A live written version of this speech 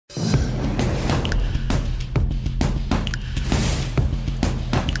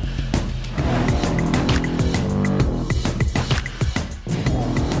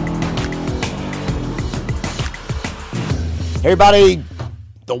Everybody,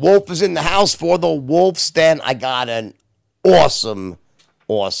 the wolf is in the house for the Wolf's Den. I got an awesome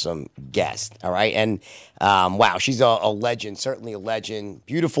guest, all right? And, wow, she's a legend, certainly a legend.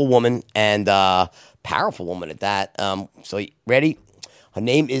 Beautiful woman and powerful woman at that. So, ready? Her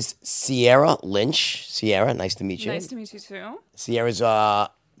name is Ceara Lynch. Ceara, nice to meet you. Nice to meet you, too. Ceara's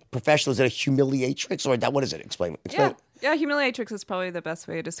professional. Is it a humiliatrix? Or what is it? Explain. Yeah, humiliatrix is probably the best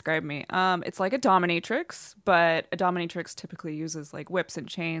way to describe me. It's like a dominatrix, but a dominatrix typically uses like whips and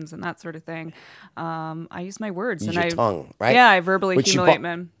chains and that sort of thing. I use my words. Use your tongue, right? Yeah, I verbally humiliate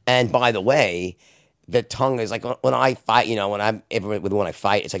men. And by the way, the tongue is like when I fight, when I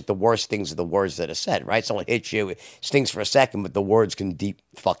fight, it's like the worst things are the words that are said, right? Someone hits you, it stings for a second, but the words can deep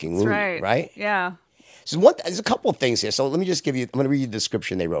fucking wound you, right? Yeah. So there's a couple of things here. So let me just I'm going to read you the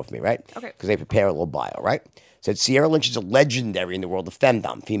description they wrote for me, right? Okay. Because they prepare a little bio, right? Said Ceara Lynch is a legendary in the world of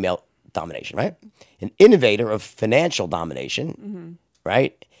femdom, female domination, right? An innovator of financial domination,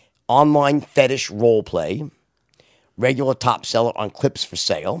 right? Online fetish role play, regular top seller on clips for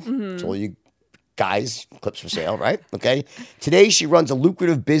sale. So all you guys, clips for sale, right? Okay. Today she runs a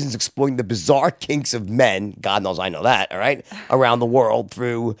lucrative business exploring the bizarre kinks of men. God knows I know that, all right? Around the world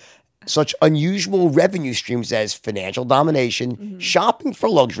through such unusual revenue streams as financial domination, shopping for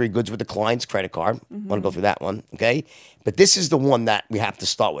luxury goods with the client's credit card. Want to go through that one, okay? But this is the one that we have to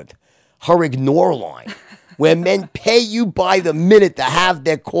start with. Her ignore line, where men pay you by the minute to have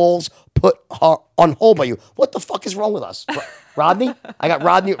their calls put on hold by you. What the fuck is wrong with us? Rodney? I got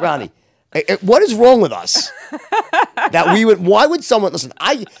Rodney. What is wrong with us? Why would someone, listen,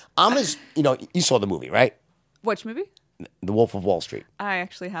 I'm as, you saw the movie, right? Which movie? The Wolf of Wall Street. I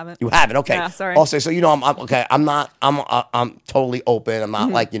actually haven't. You haven't? Okay. Yeah, sorry. Also, so I'm okay. I'm totally open. I'm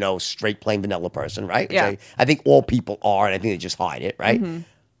not straight plain vanilla person, right? Which Yeah. I think all people are, and I think they just hide it, right?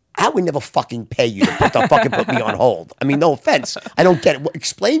 I would never fucking pay you to put me on hold. I mean, no offense. I don't get it.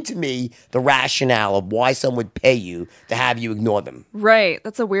 Explain to me the rationale of why someone would pay you to have you ignore them. Right.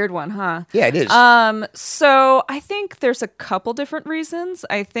 That's a weird one, huh? Yeah, it is. So I think there's a couple different reasons.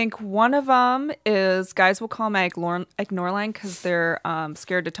 I think one of them is guys will call my ignore line because they're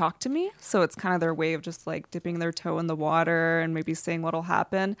scared to talk to me. So it's kind of their way of just like dipping their toe in the water and maybe seeing what'll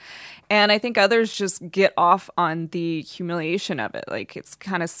happen. And I think others just get off on the humiliation of it. Like it's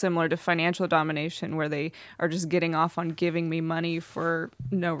kind of similar to financial domination where they are just getting off on giving me money for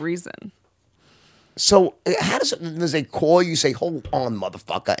no reason. So how does they call you, say, hold on,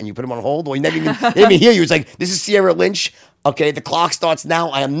 motherfucker, and you put them on hold? Or they didn't even hear you. It's like, this is Ceara Lynch. Okay, the clock starts now.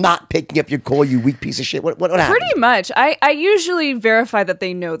 I am not picking up your call, you weak piece of shit. What happened? Pretty much. I usually verify that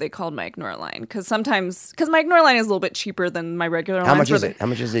they know they called my ignore line because my ignore line is a little bit cheaper than my regular line. How much is it? How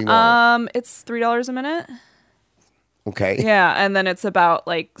much is the ignore line? It's $3 a minute. Okay. Yeah, and then it's about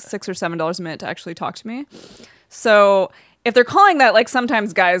like $6 or $7 a minute to actually talk to me. So if they're calling that, like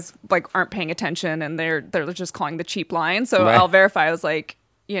sometimes guys like aren't paying attention and they're just calling the cheap line. So Right. I'll verify. I was like,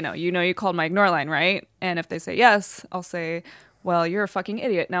 you called my ignore line, right? And if they say yes, I'll say, well, you're a fucking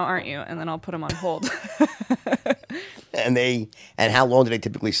idiot now, aren't you? And then I'll put them on hold. And how long do they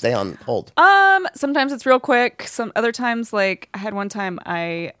typically stay on hold? Sometimes it's real quick. Some other times, like I had one time,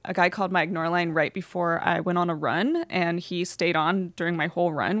 a guy called my ignore line right before I went on a run, and he stayed on during my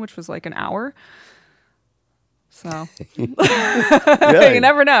whole run, which was like an hour. So Really? you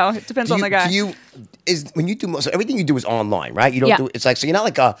never know. It depends on the guy. So everything you do is online, right? You don't do it's like, so you're not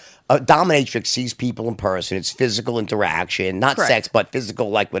like a dominatrix sees people in person. It's physical interaction, not Correct. sex, but physical,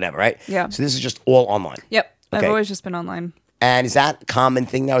 like whatever, right? Yeah. So this is just all online. Yep. Okay. I've always just been online. And is that a common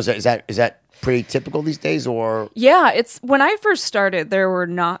thing now? Is that pretty typical these days, or? Yeah, it's when I first started, there were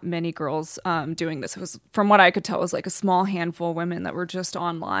not many girls doing this. It was, from what I could tell, it was like a small handful of women that were just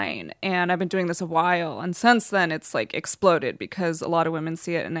online. And I've been doing this a while. And since then, it's like exploded because a lot of women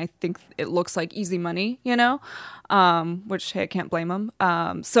see it. And I think it looks like easy money, which, hey, I can't blame them.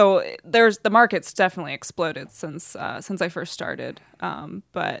 So the market's definitely exploded since I first started.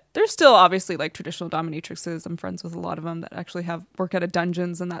 But there's still obviously like traditional dominatrixes. I'm friends with a lot of them that actually work out of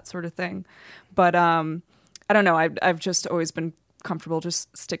dungeons and that sort of thing. But I don't know. I've just always been comfortable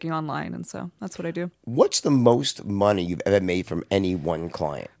just sticking online, and so that's what I do. What's the most money you've ever made from any one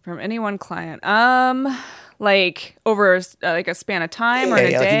client? From any one client, like over like a span of time or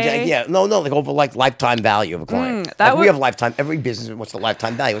in a day. No, like over like lifetime value of a client. We have lifetime. Every business. What's the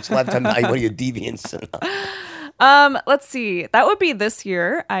lifetime value? What's the lifetime value? What are your deviants? Let's see. That would be this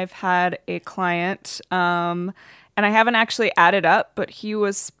year. I've had a client. And I haven't actually added up, but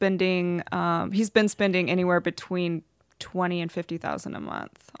he's been spending anywhere between $20,000 and $50,000 a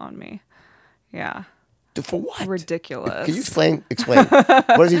month on me. Yeah. For what? ridiculous. Can you explain? Explain.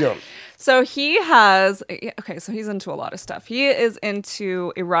 What is he doing? So he has, okay, so he's into a lot of stuff. He is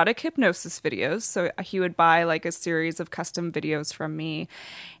into erotic hypnosis videos. So he would buy like a series of custom videos from me.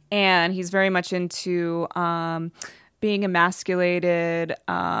 And he's very much into being emasculated,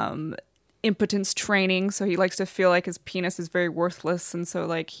 impotence training. So he likes to feel like his penis is very worthless. And so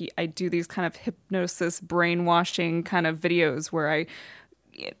like I do these kind of hypnosis, brainwashing kind of videos where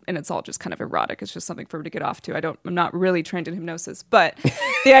and it's all just kind of erotic. It's just something for him to get off to. I'm not really trained in hypnosis, but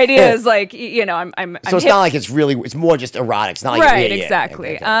the idea is like, I'm So it's not like it's more just erotic. It's not like right,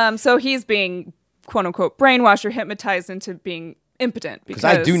 exactly. Okay. So he's being quote unquote brainwashed or hypnotized into being impotent because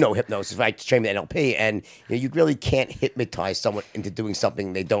I do know hypnosis. I train with NLP, and you really can't hypnotize someone into doing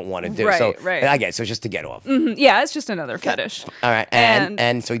something they don't want to do. Right, so right. I guess so. It's just to get off. Mm-hmm. Yeah, it's just another fetish. All right,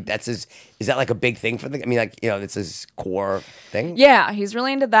 and so that's his. Is that like a big thing for the? I mean, like that's his core thing. Yeah, he's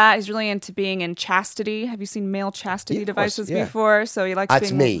really into that. He's really into being in chastity. Have you seen male chastity devices before? So he likes.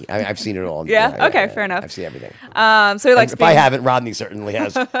 That's me. I've seen it all. Yeah. Okay. Fair enough. I've seen everything. So he likes. If I haven't, Rodney certainly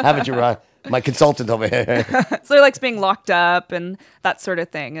has. Haven't you, Rod? My consultant over here. So he likes being locked up and that sort of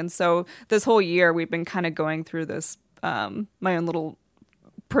thing. And so this whole year we've been kind of going through this, my own little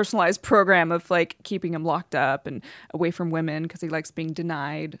personalized program of like keeping him locked up and away from women because he likes being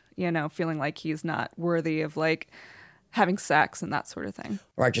denied, feeling like he's not worthy of like having sex and that sort of thing.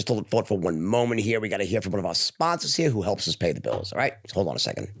 All right, just hold thought for one moment here. We got to hear from one of our sponsors here who helps us pay the bills. All right, just hold on a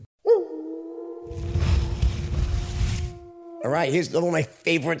second. All right, here's one of my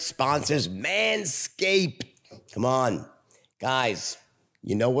favorite sponsors, Manscaped. Come on, guys.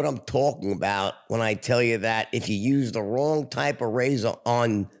 You know what I'm talking about when I tell you that if you use the wrong type of razor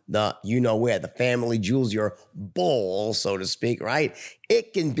on the, the family jewels, your balls, so to speak, right?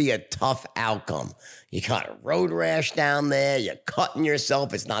 It can be a tough outcome. You got a road rash down there, you're cutting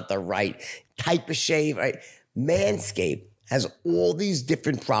yourself, it's not the right type of shave, right? Manscaped has all these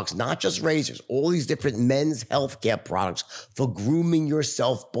different products, not just razors, all these different men's healthcare products for grooming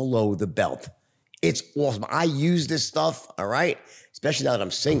yourself below the belt. It's awesome. I use this stuff, all right? Especially now that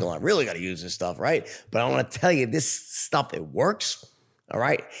I'm single, I really got to use this stuff, right? But I want to tell you, this stuff, it works, all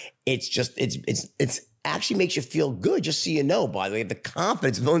right? It's actually makes you feel good, just so you know, by the way. The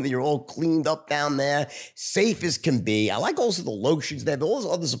confidence knowing that you're all cleaned up down there, safe as can be. I like also the lotions. They have all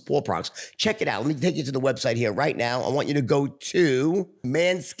those other support products. Check it out. Let me take you to the website here right now. I want you to go to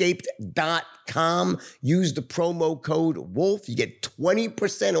manscaped.com. Use the promo code WOLF. You get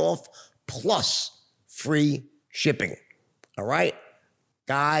 20% off plus free shipping. All right?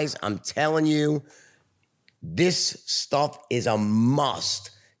 Guys, I'm telling you, this stuff is a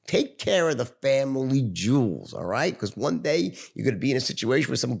must. Take care of the family jewels, all right? Because one day you're going to be in a situation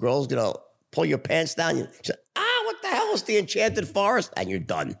where some girl's going to pull your pants down. You say, what the hell is the enchanted forest? And you're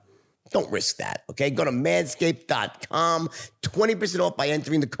done. Don't risk that, okay? Go to manscaped.com. 20% off by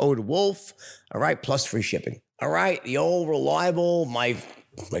entering the code WOLF, all right? Plus free shipping. All right, the old reliable, my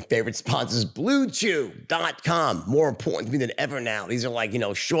favorite sponsor is BlueChew.com. More important to me than ever now. These are like,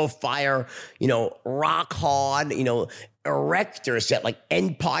 surefire, rock hard, erector set, like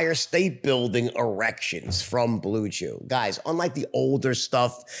Empire State Building erections from Blue Chew. Guys, unlike the older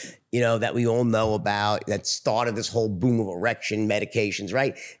stuff, that we all know about that started this whole boom of erection medications,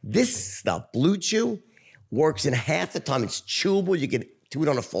 right? This stuff, Blue Chew, works in half the time. It's chewable. You can do it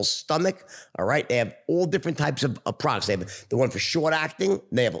on a full stomach, all right? They have all different types of products. They have the one for short acting.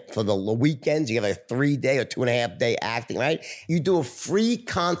 They have for the weekends. You have a 3-day or 2.5-day acting, right? You do a free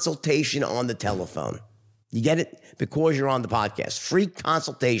consultation on the telephone. You get it? Because you're on the podcast. Free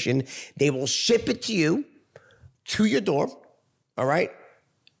consultation. They will ship it to you, to your door, all right?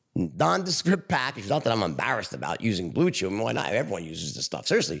 Nondescript package. Not that I'm embarrassed about using Blue Chew. I mean, why not? Everyone uses this stuff.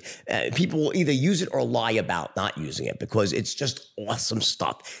 Seriously. People will either use it or lie about not using it because it's just awesome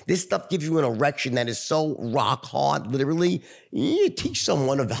stuff. This stuff gives you an erection that is so rock hard, literally. You teach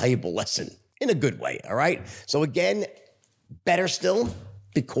someone a valuable lesson in a good way, all right? So again, better still,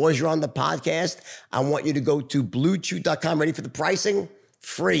 because you're on the podcast, I want you to go to BlueChew.com. Ready for the pricing?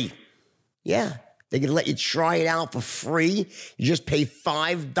 Free. Yeah. They're going to let you try it out for free. You just pay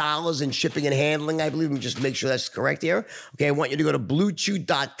 $5 in shipping and handling, I believe. Let me just make sure that's correct here. Okay, I want you to go to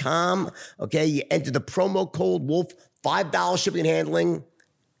BlueChew.com. Okay, you enter the promo code WOLF, $5 shipping and handling,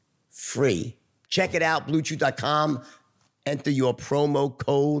 free. Check it out, BlueChew.com. Enter your promo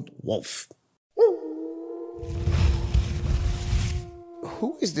code WOLF.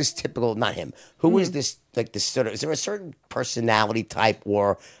 Who is this typical, not him, who is this, like this sort of, is there a certain personality type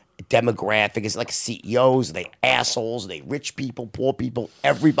or demographic? Is it like CEOs? Are they assholes? Are they rich people, poor people,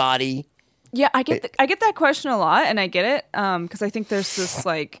 everybody? Yeah, I get that question a lot, and I get it because I think there's this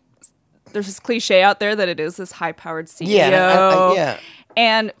like there's this cliche out there that it is this high-powered CEO. Yeah, yeah.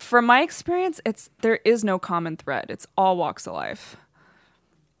 And from my experience, there is no common thread. It's all walks of life.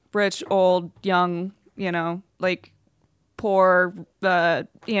 Rich, old, young, like poor,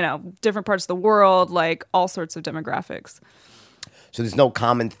 different parts of the world, like all sorts of demographics. So there's no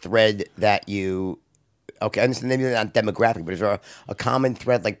common thread that you... Okay, I understand maybe not demographic, but is there a common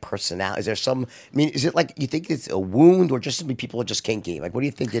thread like personality? Is there some... I mean, is it like you think it's a wound or just simply people are just kinky? Like, what do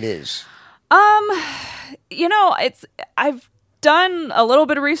you think it is? I've done a little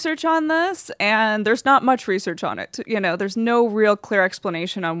bit of research on this, and there's not much research on it. There's no real clear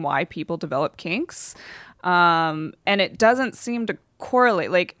explanation on why people develop kinks, and it doesn't seem to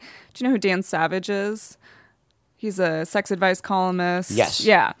correlate. Like, do you know who Dan Savage is? He's a sex advice columnist. Yes.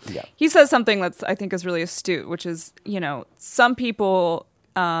 Yeah. Yeah. He says something that's I think is really astute, which is some people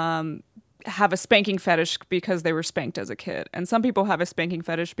have a spanking fetish because they were spanked as a kid, and some people have a spanking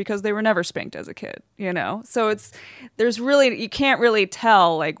fetish because they were never spanked as a kid. So you can't really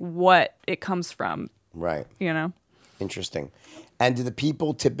tell like what it comes from. Right. Interesting. And do the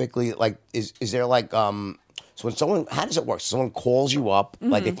people typically like is there like so when someone, how does it work? So someone calls you up,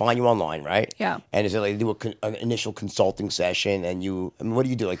 like they find you online, right? Yeah. And is it like they do an initial consulting session, and what do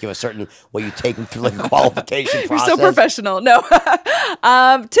you do? Like you have a certain way you take them through like a qualification process? You're so professional. No.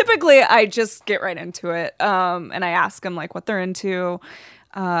 Typically, I just get right into it, and I ask them like what they're into.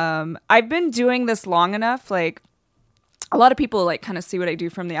 I've been doing this long enough, like. A lot of people like kind of see what I do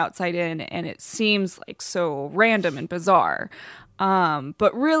from the outside in, and it seems like so random and bizarre.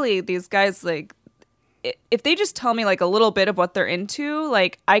 But really, these guys, like, if they just tell me like a little bit of what they're into,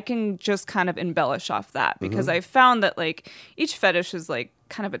 like I can just kind of embellish off that, because I've found that like each fetish is like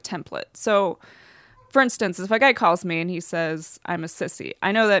kind of a template. So, for instance, if a guy calls me and he says, I'm a sissy,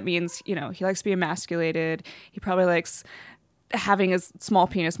 I know that means, he likes to be emasculated. He probably likes having his small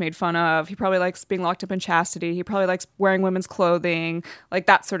penis made fun of. He probably likes being locked up in chastity. He probably likes wearing women's clothing, like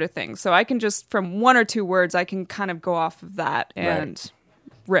that sort of thing. So I can just, from one or two words, I can kind of go off of that and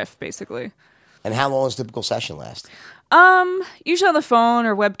riff, basically. And how long does a typical session last? Usually on the phone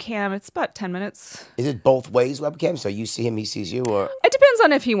or webcam, it's about 10 minutes. Is it both ways webcam? So you see him, he sees you, or? It depends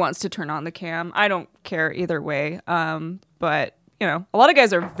on if he wants to turn on the cam. I don't care either way. But, a lot of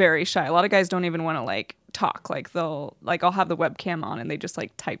guys are very shy. A lot of guys don't even want to like talk. Like I'll have the webcam on and they just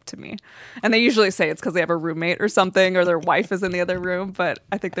like type to me. And they usually say it's because they have a roommate or something, or their wife is in the other room, but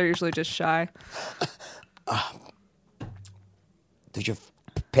I think they're usually just shy. Did your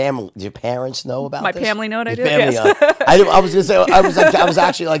parents know about my this? family know what I do? Family, Yes. I was gonna say I was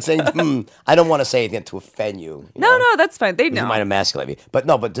actually like saying I don't want to say anything to offend you. No, that's fine. They know. You might emasculate me, but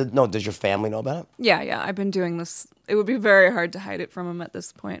no. Does your family know about it? Yeah. I've been doing this. It would be very hard to hide it from them at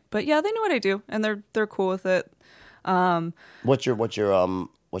this point. But yeah, they know what I do, and they're cool with it. What's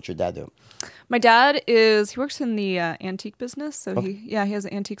your dad do? My dad he works in the antique business, so he has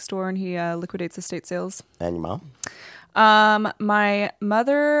an antique store and he liquidates estate sales. And your mom? My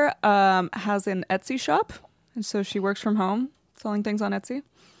mother has an Etsy shop, and so she works from home selling things on Etsy.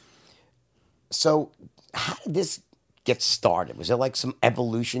 So how did this get started? Was there like some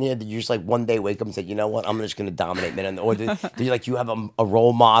evolution here? Did you just like one day wake up and say, you know what, I'm just going to dominate men? Or did you have a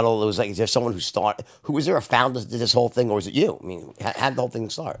role model? It was like, is there someone was there a founder that did this whole thing, or was it you? I mean, how did the whole thing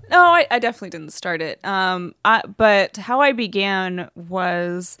start? No, I definitely didn't start it. But how I began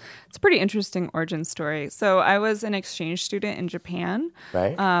was, it's a pretty interesting origin story. So I was an exchange student in Japan,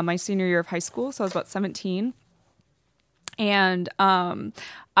 right? My senior year of high school. So I was about 17. And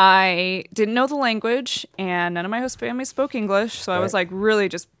I didn't know the language, and none of my host family spoke English, so I was like really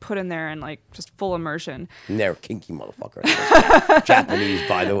just put in there and like just full immersion. And they're kinky motherfuckers. Japanese,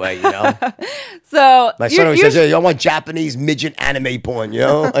 by the way, So my son always says, "I want Japanese midget anime porn,"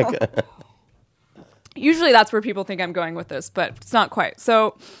 Like, usually that's where people think I'm going with this, but it's not quite.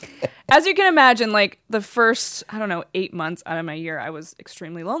 So, as you can imagine, like the first 8 months out of my year, I was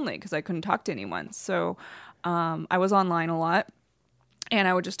extremely lonely because I couldn't talk to anyone. So. I was online a lot, and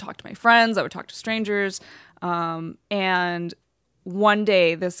I would just talk to my friends. I would talk to strangers. And one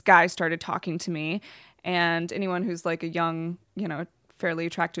day this guy started talking to me, and anyone who's like a young, fairly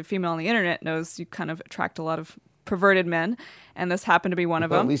attractive female on the internet knows you kind of attract a lot of perverted men. And this happened to be one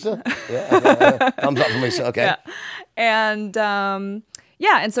of them. Lisa? Yeah. Thumbs up from Lisa. Okay. Yeah. And,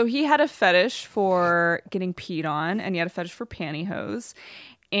 and so he had a fetish for getting peed on, and he had a fetish for pantyhose.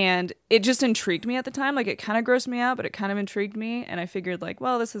 And it just intrigued me at the time. Like, it kind of grossed me out, but it kind of intrigued me. And I figured, like,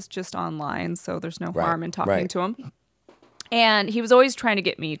 well, this is just online, so there's no harm in talking to him. And he was always trying to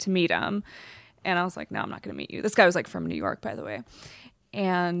get me to meet him. And I was like, no, I'm not going to meet you. This guy was, like, from New York, by the way.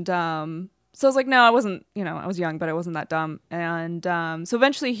 And so So I was like, no, I wasn't, I was young, but I wasn't that dumb. And so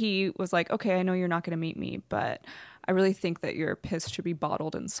eventually he was like, okay, I know you're not going to meet me, but I really think that your piss should be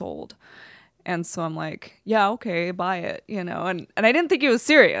bottled and sold. And so I'm like, yeah, okay, buy it, and I didn't think he was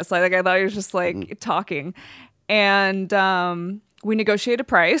serious. Like I thought he was just like talking. And we negotiated a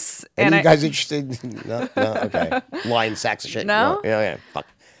price. And you guys interested? No, okay. Lying sacks of shit. No? Yeah, fuck.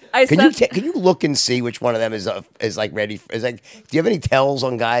 Can you look and see which one of them is like ready? Do you have any tells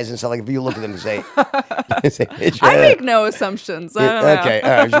on guys and stuff? Like if you look at them and say, I make no assumptions. I don't know. Okay, all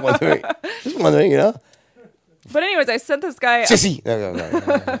right. Just wondering, But anyways, I sent this guy. Sissy.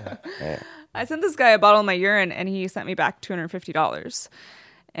 I sent this guy a bottle of my urine, and he sent me back $250.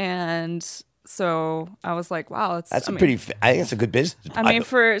 And so I was like, wow, I think that's a good business. I mean,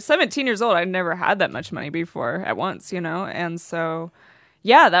 for 17 years old, I'd never had that much money before at once, And so,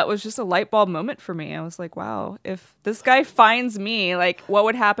 yeah, that was just a light bulb moment for me. I was like, wow, if this guy finds me, like, what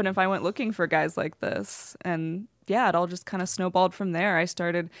would happen if I went looking for guys like this? And yeah, it all just kind of snowballed from there. I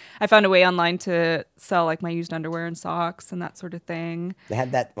found a way online to sell like my used underwear and socks and that sort of thing. They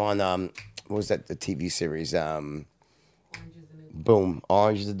had that on, what was that, the TV series? Boom,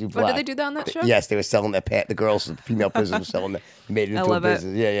 Orange is the New Black. Oh, did they do that on that show? Yes, they were selling that. The girls, the female prisoners were selling that. They made it into a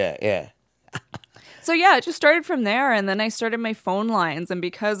business. Yeah. So yeah, it just started from there, and then I started my phone lines, and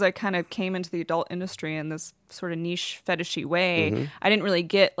because I kind of came into the adult industry in this sort of niche fetishy way, I didn't really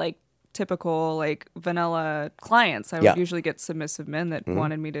get like typical like vanilla clients. I would usually get submissive men that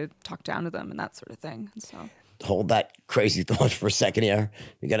wanted me to talk down to them and that sort of thing. And so hold that crazy thought for a second here.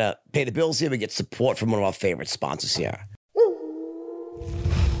 We gotta pay the bills here. We get support from one of our favorite sponsors here.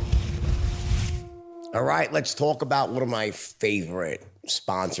 All right, let's talk about one of my favorite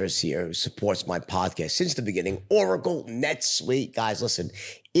sponsors here who supports my podcast since the beginning, Oracle NetSuite. Guys, listen,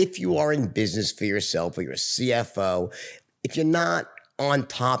 if you are in business for yourself or you're a CFO, if you're not on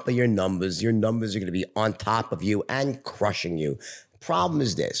top of your numbers are going to be on top of you and crushing you. Problem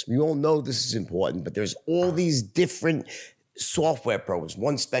is this, we all know this is important, but there's all these different software programs.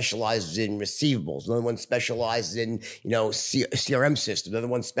 One specializes in receivables, another one specializes in, CRM systems, another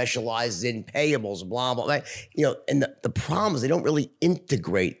one specializes in payables, blah, blah, blah. And the problem is they don't really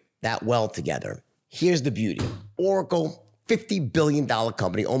integrate that well together. Here's the beauty. Oracle, $50 billion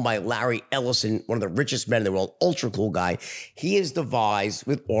company owned by Larry Ellison, one of the richest men in the world, ultra cool guy. He has devised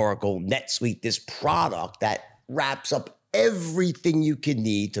with Oracle NetSuite this product that wraps up everything you can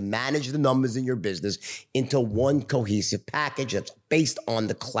need to manage the numbers in your business into one cohesive package that's based on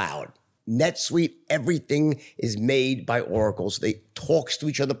the cloud. NetSuite, everything is made by Oracle, so they talks to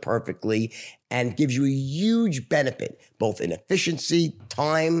each other perfectly and gives you a huge benefit, both in efficiency,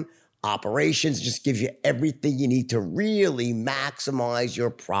 time, operations. Just gives you everything you need to really maximize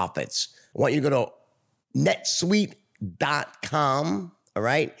your profits. I want you to go to netsuite.com, all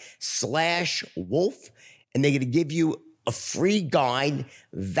right, /wolf, and they're going to give you a free guide,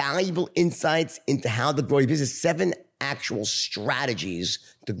 valuable insights into how to grow your business, 7 actual strategies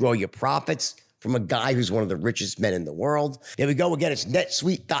to grow your profits from a guy who's one of the richest men in the world. There we go. Again, it's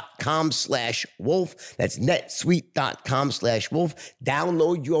netsuite.com /wolf. That's netsuite.com /wolf.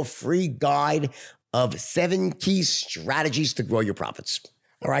 Download your free guide of 7 key strategies to grow your profits.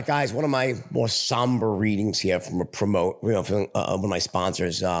 All right, guys, one of my more somber readings here from from one of my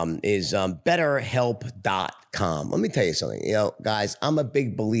sponsors is BetterHelp.com. Let me tell you something. Guys, I'm a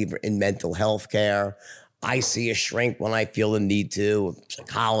big believer in mental health care. I see a shrink when I feel the need to,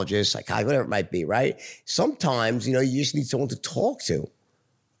 psychologist, whatever it might be, right? Sometimes, you just need someone to talk to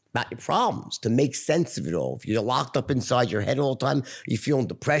about your problems, to make sense of it all. If you're locked up inside your head all the time, you're feeling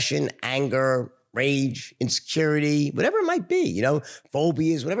depression, anger, rage, insecurity, whatever it might be,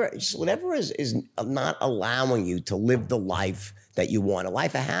 phobias, whatever is not allowing you to live the life that you want, a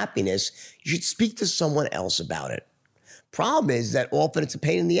life of happiness, you should speak to someone else about it. Problem is that often it's a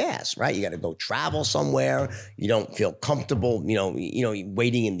pain in the ass, right? You got to go travel somewhere. You don't feel comfortable,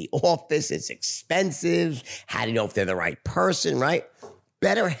 waiting in the office. It's expensive. How do you know if they're the right person, right?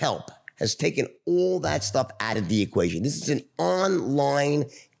 BetterHelp has taken all that stuff out of the equation. This is an online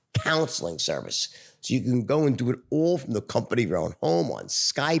counseling service. So you can go and do it all from the comfort of your own home, on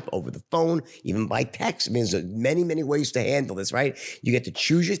Skype, over the phone, even by text. I mean, there's many, many ways to handle this, right? You get to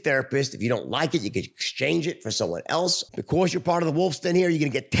choose your therapist. If you don't like it, you can exchange it for someone else. Because you're part of the Wolf's Den here, you're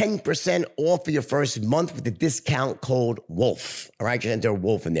going to get 10% off for your first month with the discount code WOLF. All right, just enter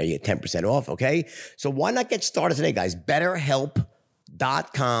WOLF in there. You get 10% off, okay? So why not get started today, guys? BetterHelp.com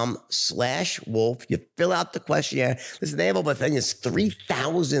 /wolf. You fill out the questionnaire. Listen, they have over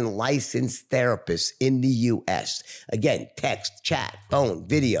 3,000 licensed therapists in the U.S. Again, text, chat, phone,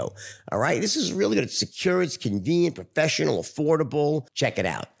 video. All right. This is really good. It's secure. It's convenient, professional, affordable. Check it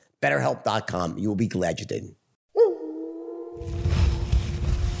out. BetterHelp.com. You will be glad you did.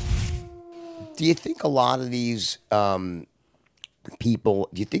 Do you think a lot of these people,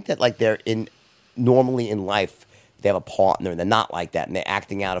 do you think that like they're normally in life, they have a partner and they're not like that and they're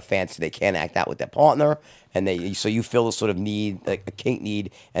acting out of fancy, they can't act out with their partner, and so you feel a sort of need, like a kink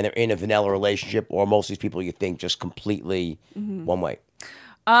need, and they're in a vanilla relationship, or most of these people you think just completely one way?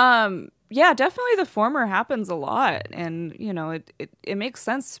 Yeah, definitely the former happens a lot. And, it makes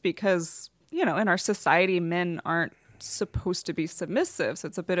sense because, in our society, men aren't supposed to be submissive. So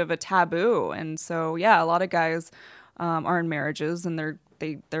it's a bit of a taboo. And so, yeah, a lot of guys are in marriages and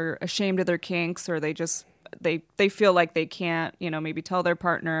they're ashamed of their kinks, or they feel like they can't, maybe tell their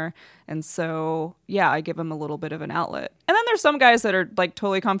partner. And so, yeah, I give them a little bit of an outlet. And then there's some guys that are like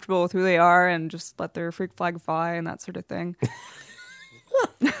totally comfortable with who they are and just let their freak flag fly and that sort of thing.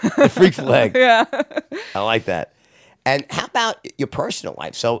 The freak flag. Yeah. I like that. And how about your personal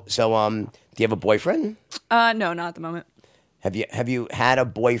life? So, do you have a boyfriend? No, not at the moment. Have you had a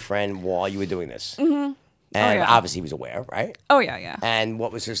boyfriend while you were doing this? Mm-hmm. And obviously he was aware, right? Oh, yeah. And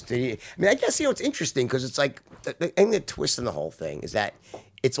what was his... I guess, it's interesting because it's like... The thing that twists in the whole thing is that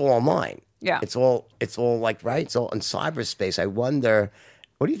it's all online. Yeah. It's all like, right? It's all in cyberspace. I wonder...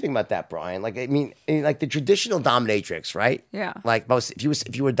 What do you think about that, Brian? Like, like the traditional dominatrix, right? Yeah. Like, if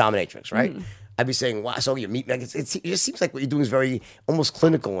you were a dominatrix, right? Mm. I'd be saying, wow, so you meet... Like, it just seems like what you're doing is very... almost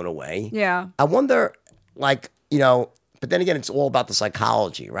clinical in a way. Yeah. I wonder, like, but then again, it's all about the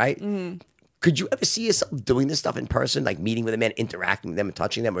psychology, right? Mm. Could you ever see yourself doing this stuff in person, like meeting with a man, interacting with them, and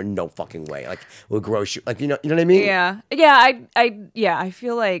touching them, or no fucking way? Like, would gross you? Like, you know what I mean? Yeah. I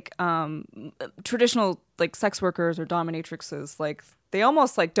feel like traditional like sex workers or dominatrixes, like they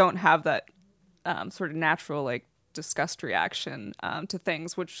almost like don't have that sort of natural like disgust reaction to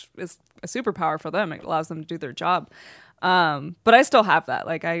things, which is a superpower for them. It allows them to do their job. But I still have that.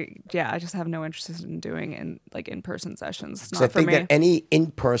 Like I just have no interest in doing in-person sessions. It's not so I for think me. that any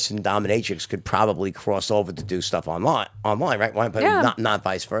in-person dominatrix could probably cross over to do stuff online, right? But Yeah. not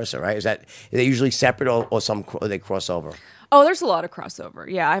vice versa, right? Are they usually separate or they cross over? Oh, there's a lot of crossover.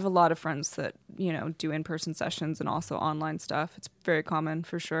 Yeah, I have a lot of friends that, do in-person sessions and also online stuff. It's very common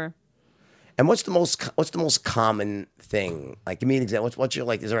for sure. And what's the most common thing? Like, give me an example. What's your,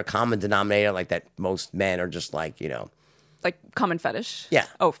 like, is there a common denominator like that most men are just like, Like common fetish? Yeah.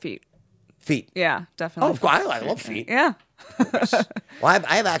 Oh, feet. Feet. Yeah, definitely. Oh, I love feet. Yeah. Well,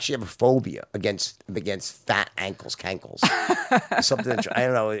 I actually have a phobia against fat cankles. Something that, I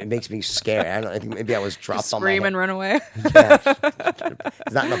don't know, it makes me scared. I don't know, I think maybe I was dropped Just on my scream head. and run away. Yeah.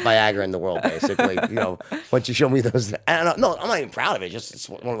 There's not enough Viagra in the world, basically. Once you show me those, I don't know. No, I'm not even proud of it. It's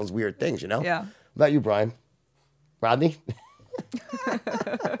one of those weird things, Yeah. What about you, Brian? Rodney?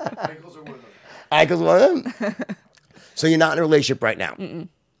 Ankles are one of them. Ankles one of them? So you're not in a relationship right now? Mm-mm.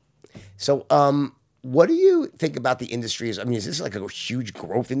 So, what do you think about the industry? Is this like a huge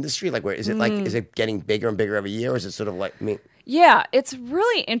growth industry? Like, where is it? Like, is it getting bigger and bigger every year, or is it sort of like Yeah, it's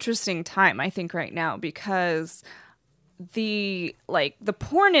really interesting time, I think, right now, because the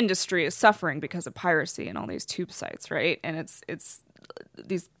porn industry is suffering because of piracy and all these tube sites, right? And it's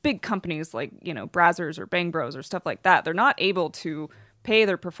these big companies like, Brazzers or Bang Bros or stuff like that. They're not able to pay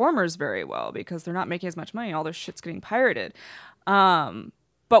their performers very well because they're not making as much money. All their shit's getting pirated.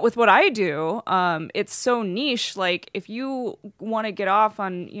 But with what I do, it's so niche. Like, if you want to get off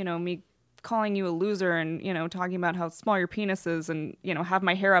on, me calling you a loser and, talking about how small your penis is and, have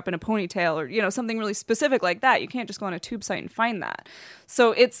my hair up in a ponytail or, something really specific like that, you can't just go on a tube site and find that.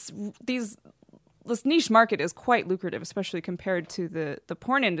 So this niche market is quite lucrative, especially compared to the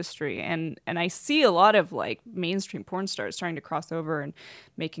porn industry. And I see a lot of like mainstream porn stars trying to cross over and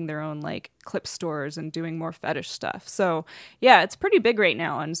making their own like clip stores and doing more fetish stuff. So yeah, it's pretty big right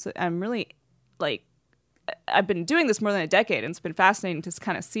now. And so I'm really like, I've been doing this more than a decade, and it's been fascinating to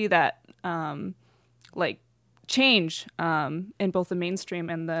kind of see that change in both the mainstream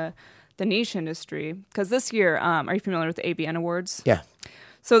and the niche industry. Because this year, are you familiar with the AVN Awards? Yeah.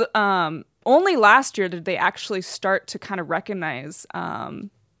 So only last year did they actually start to kind of recognize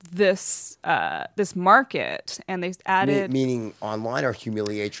this market, and they added meaning online or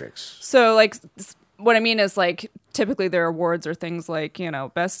Humiliatrix. So like what I mean is like typically their awards are things like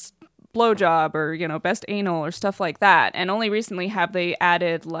best blowjob or best anal or stuff like that, and only recently have they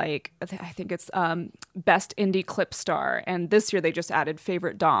added like I think it's best indie clip star, and this year they just added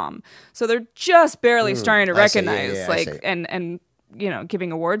favorite dom. So they're just barely starting to recognize and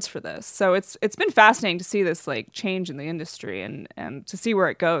giving awards for this. So it's been fascinating to see this like change in the industry and to see where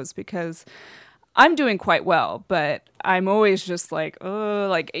it goes, because I'm doing quite well, but I'm always just like, oh,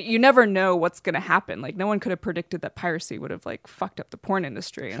 like you never know what's going to happen. Like no one could have predicted that piracy would have like fucked up the porn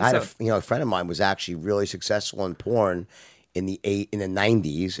industry. And I had a friend of mine was actually really successful in porn in the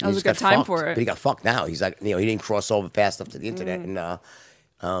 90s. And that was a good time for it. But he got fucked now. He's like, he didn't cross over fast enough to the internet, and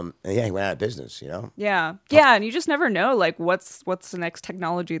yeah, he went out of business. Yeah, and you just never know, like what's the next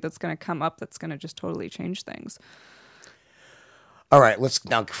technology that's going to come up that's going to just totally change things. All right, let's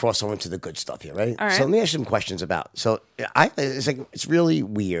now cross over into the good stuff here, right? All right. So let me ask you some questions about. So it's really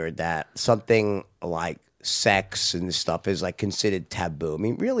weird that something like sex and stuff is like considered taboo. I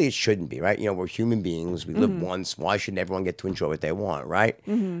mean, really, it shouldn't be, right? We're human beings. We live once. Why shouldn't everyone get to enjoy what they want, right?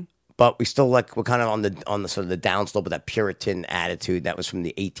 Mm-hmm. But we're kind of on the sort of the downslope of that Puritan attitude that was from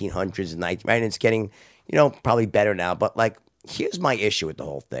the 1800s and 19, right? And it's getting probably better now. But like, here's my issue with the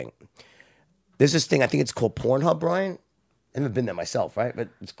whole thing. There's this thing, I think it's called Pornhub, Brian. I haven't been there myself, right? But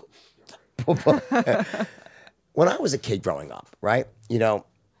it's cool. When I was a kid growing up, right? You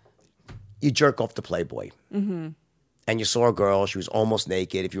jerk off to Playboy. Mm-hmm. And you saw a girl, she was almost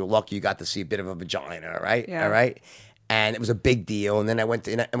naked. If you were lucky, you got to see a bit of a vagina, right? Yeah. All right? And it was a big deal. And then I'll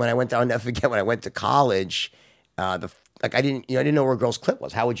never forget, when I went to college, I didn't know where a girl's clit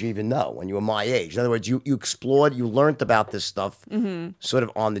was. How would you even know when you were my age? In other words, you explored, you learned about this stuff sort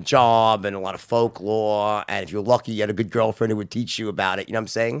of on the job, and a lot of folklore. And if you were lucky, you had a good girlfriend who would teach you about it. You know what I'm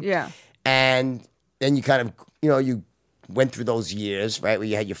saying? Yeah. And then you kind of, you went through those years, right, where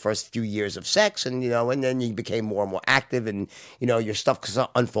you had your first few years of sex, and and then you became more and more active, and your stuff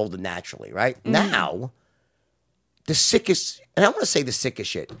unfolded naturally, right? Mm-hmm. Now, the sickest, and I want to say the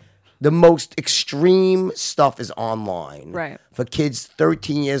sickest shit. The most extreme stuff is online. Right. For kids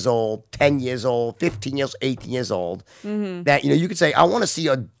 13 years old, 10 years old, 15 years, 18 years old. Mm-hmm. That, you could say, I want to see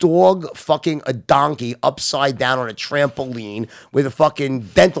a dog fucking a donkey upside down on a trampoline with a fucking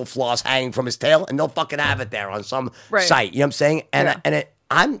dental floss hanging from his tail, and they'll fucking have it there on some site. You know what I'm saying?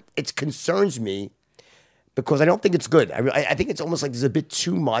 And it concerns me because I don't think it's good. I think it's almost like there's a bit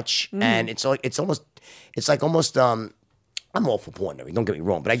too much, and it's almost I'm all for porn, don't get me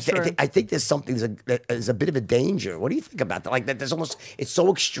wrong, but I think there's something, there's a bit of a danger. What do you think about that? Like that, it's so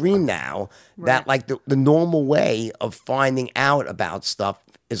extreme now that like the normal way of finding out about stuff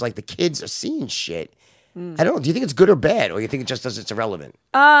is like the kids are seeing shit. I don't know. Do you think it's good or bad, or you think it's irrelevant?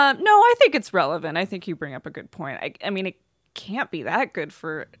 No, I think it's relevant. I think you bring up a good point. I mean, it can't be that good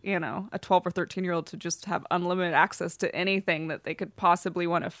for a 12 or 13-year-old to just have unlimited access to anything that they could possibly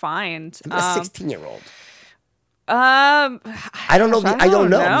want to find. A 16-year-old. I don't know. I don't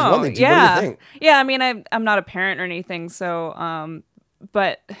know. I'm just wondering, yeah. What do you think? Yeah, I mean, I'm not a parent or anything, so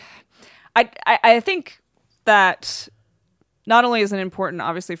but I think that not only is it important,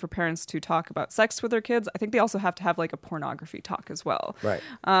 obviously, for parents to talk about sex with their kids, I think they also have to have like a pornography talk as well,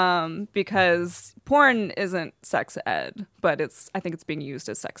 right? Because porn isn't sex ed, but I think it's being used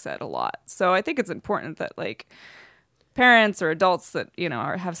as sex ed a lot. So I think it's important that like parents or adults that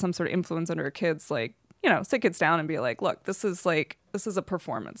have some sort of influence on their kids, like, sit kids down and be like, look, this is a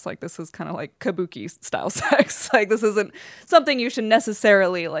performance. Like, this is kind of like kabuki style sex. Like, this isn't something you should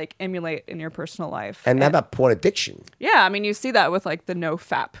necessarily like emulate in your personal life. And how about porn addiction? Yeah. I mean, you see that with like the no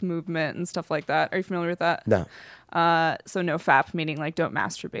fap movement and stuff like that. Are you familiar with that? No. So no fap meaning like don't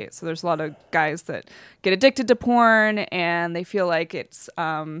masturbate. So there's a lot of guys that get addicted to porn and they feel like it's,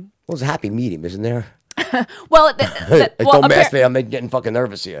 well, it's a happy medium, isn't there? Well, don't masturbate. I'm getting fucking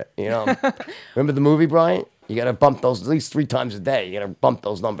nervous here. Remember the movie, Brian? You got to bump those at least 3 times a day. You got to bump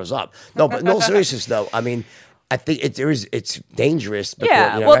those numbers up. No, but no seriousness though. I mean, I think it's dangerous.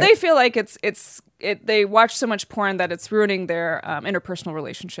 Because, they feel like they watch so much porn that it's ruining their interpersonal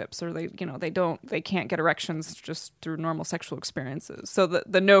relationships, or they can't get erections just through normal sexual experiences. So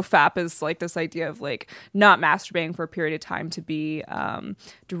the no fap is like this idea of like not masturbating for a period of time to be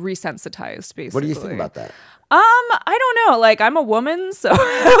resensitized, basically. What do you think about that? I don't know. Like, I'm a woman, so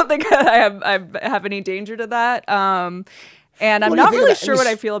I don't think I have any danger to that. And I'm not really sure what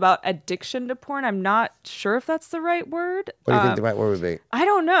I feel about addiction to porn. I'm not sure if that's the right word. What do you think the right word would be? I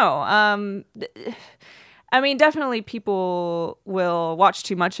don't know. I mean, definitely people will watch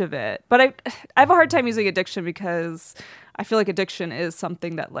too much of it. But I have a hard time using addiction because I feel like addiction is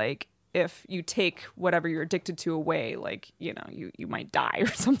something that, like, if you take whatever you're addicted to away, like, you might die or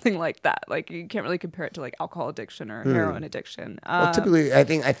something like that. Like, you can't really compare it to like alcohol addiction or heroin addiction. Well, typically, I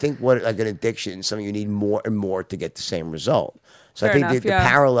think what like an addiction is something you need more and more to get the same result. So I Fair think enough, the yeah.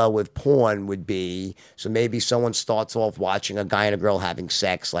 parallel with porn would be, so maybe someone starts off watching a guy and a girl having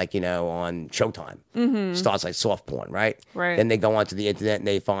sex, like, on Showtime. Starts like soft porn, right? Right. Then they go onto the internet and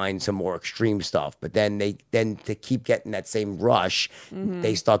they find some more extreme stuff. But then to keep getting that same rush,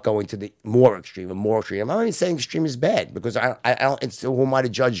 they start going to the more extreme and more extreme. I'm not even saying extreme is bad, because I don't, who am I to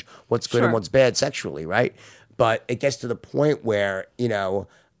judge what's good and Sure. what's bad sexually, right? But it gets to the point where,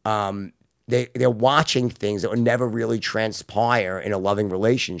 they're watching things that would never really transpire in a loving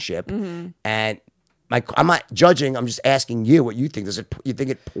relationship. And I'm not judging. I'm just asking you what you think. You think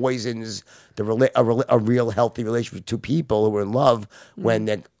it poisons a real healthy relationship with two people who are in love when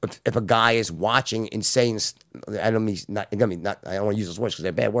if a guy is watching insane? I don't want to use those words because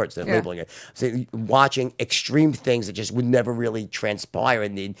they're bad words. They're labeling it. So watching extreme things that just would never really transpire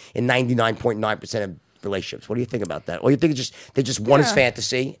in 99.9% of relationships. What do you think about that? Or you think they just want his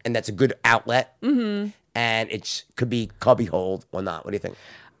fantasy, and that's a good outlet, and it could be cubbyhole or not? What do you think?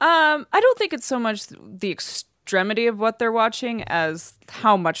 I don't think it's so much the extremity of what they're watching as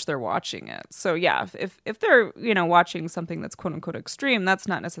how much they're watching it. So yeah, if they're watching something that's quote unquote extreme, that's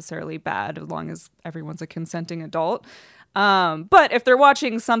not necessarily bad as long as everyone's a consenting adult. But if they're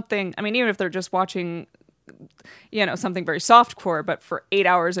watching something, I mean, even if they're just watching something very softcore, but for 8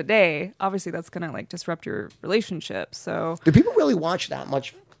 hours a day, obviously that's gonna like disrupt your relationship. So Do people really watch that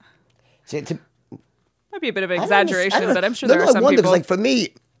much? might be a bit of an exaggeration, but I'm sure there are I some wonder, 'cause, people. like, for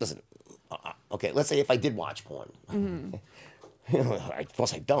me, listen. Okay, let's say if I did watch porn. Of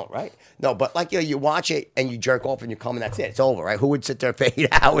course I don't, right? No, but like you watch it and you jerk off and you come and that's it. It's over, right? Who would sit there for 8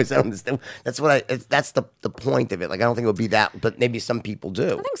 hours? I don't understand. That's the point of it. Like, I don't think it would be that, but maybe some people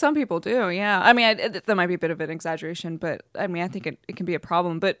do. I think some people do, yeah. I mean, that might be a bit of an exaggeration, but I mean, I think it can be a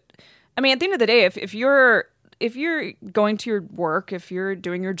problem. But I mean, at the end of the day, if you're going to your work, if you're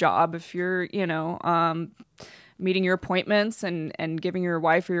doing your job, if you're meeting your appointments and giving your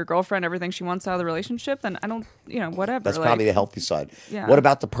wife or your girlfriend everything she wants out of the relationship, then I don't, whatever. That's probably the healthy side. Yeah. What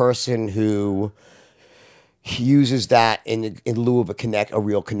about the person who uses that in lieu of a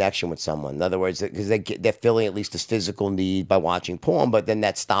real connection with someone? In other words, because they're filling at least this physical need by watching porn, but then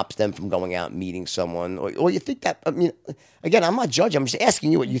that stops them from going out and meeting someone. Or you think that? I mean, again, I'm not judging. I'm just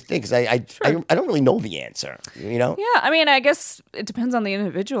asking you what you think, because I don't really know the answer. Yeah, I mean, I guess it depends on the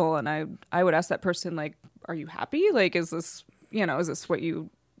individual, and I would ask that person, like, are you happy? Like, is this what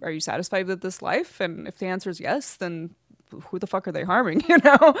are you satisfied with this life? And if the answer is yes, then who the fuck are they harming,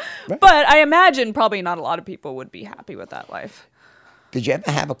 Right. But I imagine probably not a lot of people would be happy with that life. Did you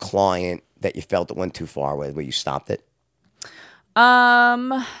ever have a client that you felt it went too far with, where you stopped it?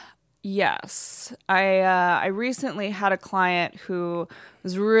 Yes. I recently had a client who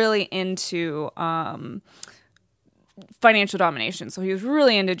was really into financial domination. So he was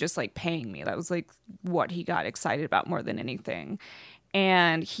really into just like paying me. That was like what he got excited about more than anything.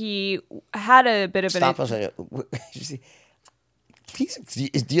 And he had a bit of Stop us. Please,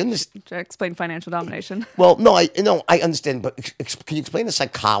 do you understand? to explain financial domination. Well, no, I understand, but can you explain the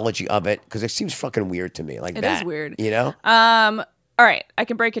psychology of it? Because it seems fucking weird to me. Like It that, is weird. All right, I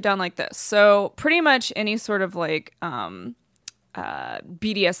can break it down like this. So pretty much any sort of like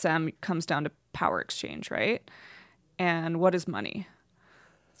BDSM comes down to power exchange, right? And what is money?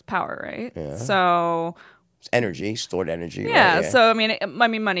 It's power, right? Yeah. So it's energy, stored energy. yeah, right? Yeah. So I mean,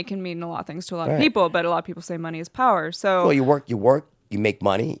 money can mean a lot of things to a lot of people, but a lot of people say money is power. So well, you work, you make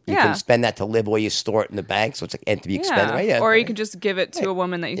money. You can spend that to live, or you store it in the bank, so it's like and to be expended. Right? Yeah. Or you can just give it to a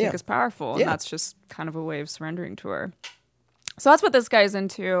woman that you think is powerful, and Yeah. that's just kind of a way of surrendering to her. So that's what this guy's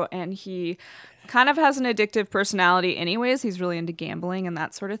into, and he kind of has an addictive personality anyways. He's really into gambling and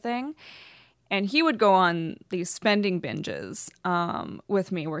that sort of thing. And he would go on these spending binges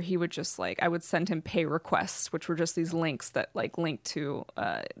with me, where he would just I would send him pay requests, which were just these links that linked to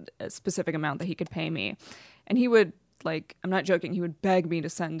a specific amount that he could pay me. And he would, I'm not joking, he would beg me to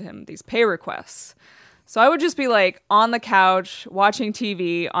send him these pay requests. So I would just be on the couch, watching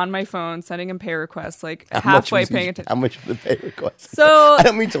TV, on my phone, sending him pay requests, halfway paying attention. How much were the pay requests? So I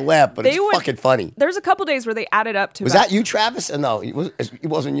don't mean to laugh, but it's fucking funny. There's a couple days where they added up to. Was that you, Travis? No, it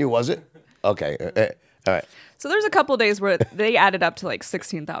wasn't you, was it? Okay, all right. So there's a couple days where they added up to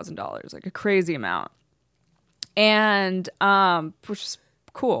 $16,000, a crazy amount, and which is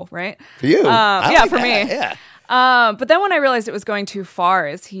cool, right? For you, yeah, for that. me, yeah. But then when I realized it was going too far,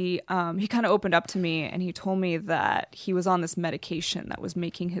 is he kind of opened up to me, and he told me that he was on this medication that was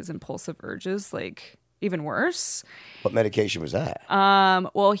making his impulsive urges even worse. What medication was that?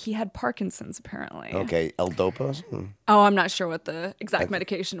 Well, he had Parkinson's apparently. Okay, L-Dopos? Oh, I'm not sure what the exact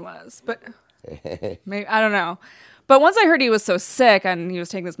medication was, but maybe, I don't know. But once I heard he was so sick and he was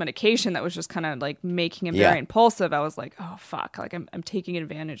taking this medication that was just kind of like making him very impulsive, I was like, oh fuck, like I'm taking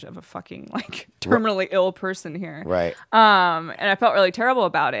advantage of a fucking like terminally ill person here. Right. And I felt really terrible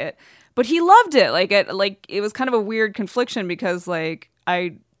about it. But he loved it. It was kind of a weird confliction because like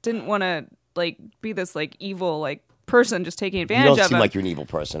I didn't want to like be this like evil like person just taking advantage of him. You don't seem like you're an evil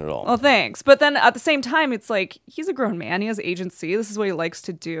person at all. Well, thanks. But then at the same time, it's like he's a grown man. He has agency. This is what he likes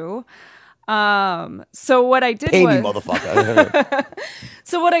to do. So what I did Pay was, me, motherfucker.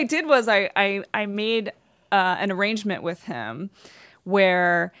 so what I did was I made an arrangement with him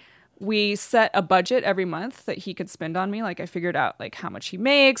where we set a budget every month that he could spend on me. Like I figured out like how much he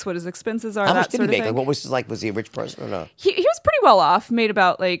makes, what his expenses are. How that much did he sort of make? thing. Like, what was his like? Was he a rich person or no? He was pretty well off. Made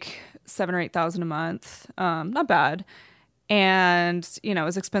about like $7,000 or $8,000 a month. Not bad. And you know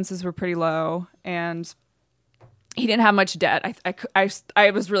his expenses were pretty low, and he didn't have much debt.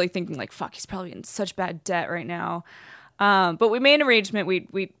 I was really thinking like, fuck, he's probably in such bad debt right now. But we made an arrangement.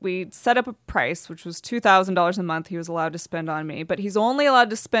 We set up a price, which was $2,000 a month he was allowed to spend on me. But he's only allowed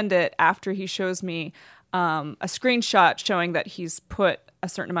to spend it after he shows me a screenshot showing that he's put a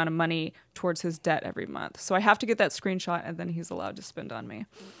certain amount of money towards his debt every month. So I have to get that screenshot, and then he's allowed to spend on me.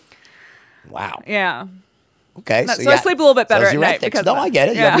 Wow. Yeah. Okay. So I sleep a little bit better at night. Because I get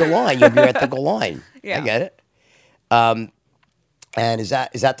it. You have your line. You have your ethical line. Yeah. I get it. And is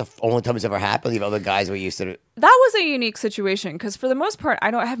that the only time it's ever happened? You have other guys where you sort of... That was a unique situation because for the most part,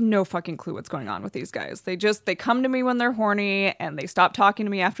 I have no fucking clue what's going on with these guys. They come to me when they're horny and they stop talking to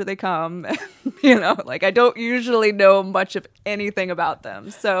me after they come. You know, like I don't usually know much of anything about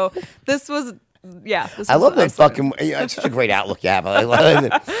them. So this was... Yeah, I love that fucking. It's such a great outlook you have. I love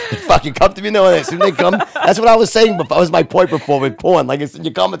it. Fucking come to me knowing that as soon as they come. That's what I was saying before. That was my point before with porn. Like as soon as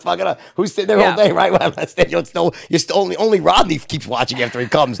you come, it's fucking. Who's sitting there all day, right? Well, you're still only Rodney keeps watching after he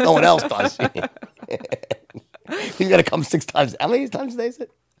comes. No one else does. He's gonna come 6 times. How many times a day is it?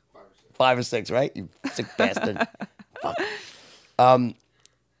 5 or 6, right? You sick bastard. Fuck.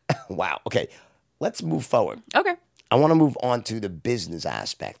 Wow. Okay, let's move forward. Okay. I want to move on to the business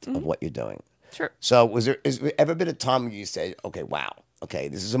aspect of what you're doing. Sure. So has there ever been a time when you said, okay, wow, okay,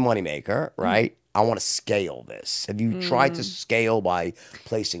 this is a moneymaker, right? I want to scale this. Have you tried to scale by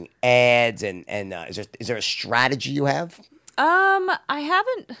placing ads and is there a strategy you have? I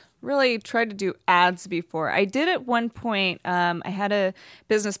haven't really tried to do ads before. I did at one point. I had a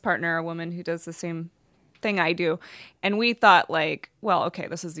business partner, a woman who does the same thing I do. And we thought like, well, okay,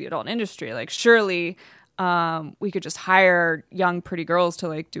 this is the adult industry. Like surely we could just hire young, pretty girls to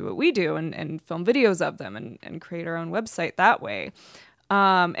like do what we do and film videos of them and create our own website that way.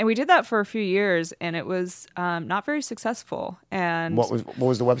 And we did that for a few years, and it was not very successful. And what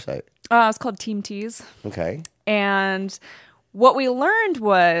was the website? It's called Team Tease. Okay. And what we learned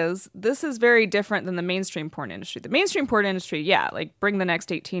was this is very different than the mainstream porn industry. The mainstream porn industry, yeah, like bring the next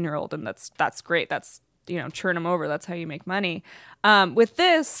 18-year-old, and that's great. That's churn them over. That's how you make money. With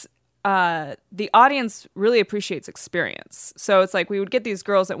this. The audience really appreciates experience. So it's like we would get these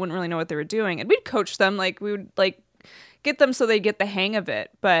girls that wouldn't really know what they were doing, and we'd coach them. Like we would like get them so they get the hang of it.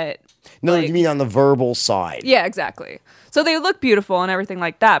 But no, you mean on the verbal side? Yeah, exactly. So they look beautiful and everything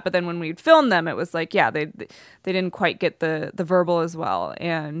like that. But then when we'd film them, it was like, yeah, they didn't quite get the verbal as well.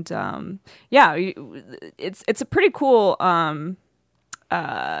 And yeah, it's a pretty cool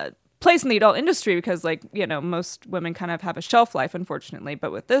place in the adult industry because like most women kind of have a shelf life, unfortunately,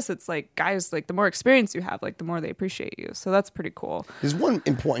 but with this it's like guys, like the more experience you have, like the more they appreciate you, so that's pretty cool. There's one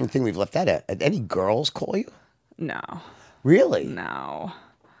important thing we've left out. Did any girls call you? No. Really? No.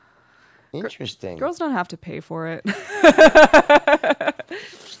 Interesting. Girls don't have to pay for it. I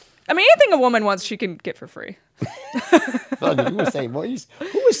mean, anything a woman wants she can get for free. Who was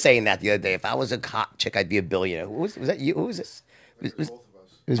saying that the other day? If I was a hot chick, I'd be a billionaire. Was that you? Who was this?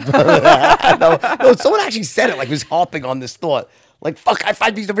 No, someone actually said it, like was harping on this thought. Like, fuck,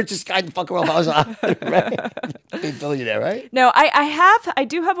 I'd be the richest guy in the fucking world if I was a billionaire, right? No, I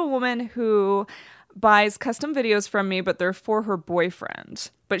do have a woman who buys custom videos from me, but they're for her boyfriend.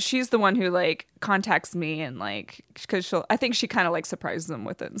 But she's the one who like contacts me and like, because I think she kind of like surprises them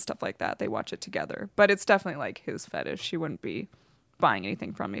with it and stuff like that. They watch it together, but it's definitely like his fetish. She wouldn't be buying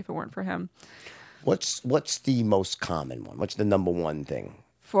anything from me if it weren't for him. What's the most common one? What's the number one thing?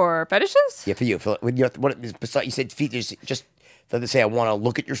 For fetishes? Yeah, for you. Besides, you said feet. Just do they say I want to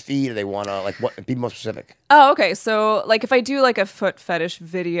look at your feet, or they want to like what? Be more specific. Oh, okay. So like if I do like a foot fetish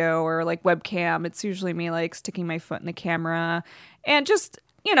video or like webcam, it's usually me like sticking my foot in the camera, and just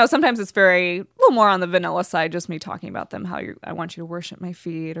sometimes it's a little more on the vanilla side, just me talking about them, I want you to worship my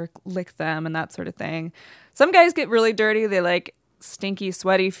feet or lick them and that sort of thing. Some guys get really dirty. They like stinky,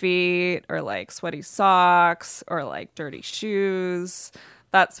 sweaty feet, or like sweaty socks, or like dirty shoes,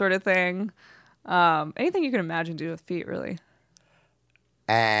 that sort of thing. Anything you can imagine to do with feet, really.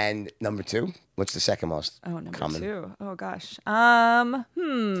 And number 2, what's the second most Number common? 2. Oh gosh. So I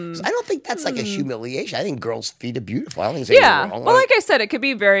don't think that's like a humiliation. I think girls' feet are beautiful. I don't think it's anything wrong. Well, like I said, it could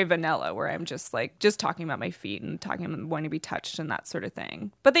be very vanilla, where I'm just talking about my feet and talking about wanting to be touched and that sort of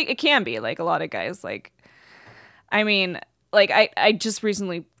thing. But it can be like a lot of guys. Like, I mean, like I just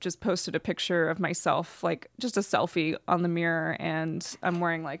recently just posted a picture of myself, like just a selfie on the mirror, and I'm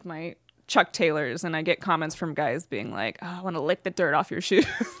wearing like my Chuck Taylors, and I get comments from guys being like, "Oh, I want to lick the dirt off your shoes,"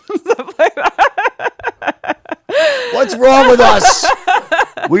 stuff like that. What's wrong with us?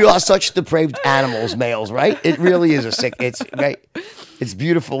 We are such depraved animals, males, right? It really is a sick. It's right. It's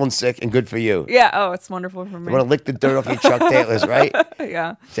beautiful and sick and good for you. Yeah. Oh, it's wonderful for me. You want to lick the dirt off your Chuck Taylors, right?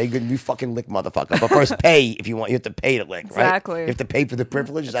 Yeah. Say good, you fucking lick, motherfucker. But first, pay if you want. You have to pay to lick, right? Exactly. You have to pay for the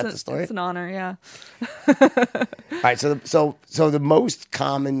privilege. Is that the story? It's an honor. Yeah. All right. So the most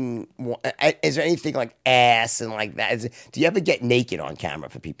common one, is there anything like ass and like that? Do you ever get naked on camera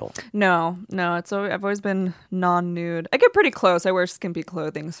for people? No. I've always been non-nude. I get pretty close. I wear skimpy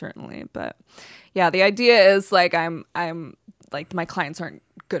clothing, certainly, but yeah, the idea is like I'm like my clients aren't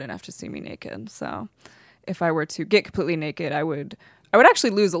good enough to see me naked. So if I were to get completely naked, I would actually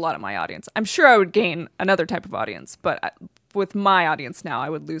lose a lot of my audience. I'm sure I would gain another type of audience, but with my audience now, I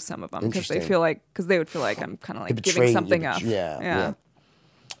would lose some of them because they would feel like I'm kind of like giving something up. Yeah.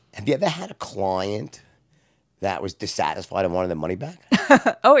 Have you ever had a client that was dissatisfied and wanted their money back?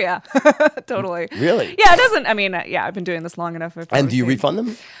 Oh yeah, totally. Really? Yeah, it doesn't. I mean, yeah, I've been doing this long enough. And do you refund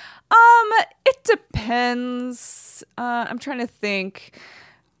them? It depends. I'm trying to think.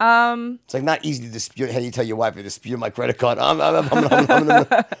 It's like not easy to dispute. How do you tell your wife to dispute my credit card?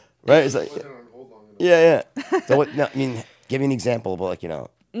 Right? It's like, yeah. So what? No, I mean, give me an example of like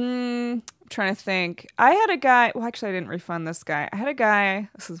I'm trying to think. I had a guy. Well, actually, I didn't refund this guy. I had a guy.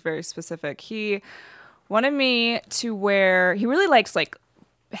 This is very specific. He wanted me to wear. He really likes like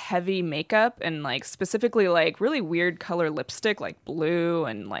heavy makeup and like specifically like really weird color lipstick, like blue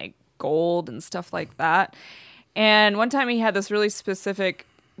and like gold and stuff like that. And one time he had this really specific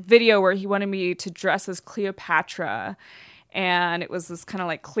video where he wanted me to dress as Cleopatra, and it was this kind of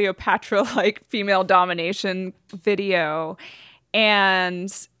like Cleopatra like female domination video.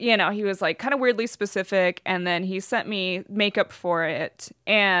 And he was like kind of weirdly specific, and then he sent me makeup for it.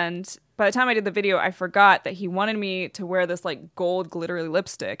 And by the time I did the video, I forgot that he wanted me to wear this like gold glittery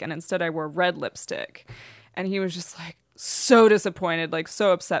lipstick, and instead I wore red lipstick. And he was just like so disappointed, like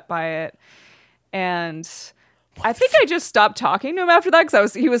so upset by it. And I think I just stopped talking to him after that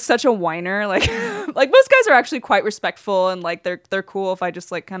because he was such a whiner. Like like most guys are actually quite respectful, and like they're cool if I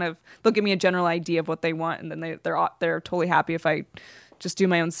just like kind of they'll give me a general idea of what they want, and then they're totally happy if I just do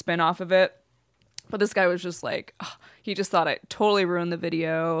my own spin off of it. But this guy was just like, he just thought I totally ruined the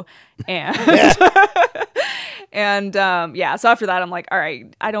video, and and so after that I'm like, all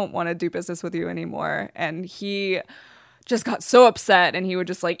right, I don't want to do business with you anymore. And he just got so upset, and he would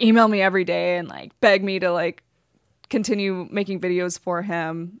just like email me every day and like beg me to like continue making videos for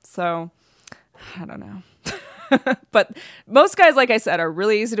him. So I don't know. But most guys, like I said, are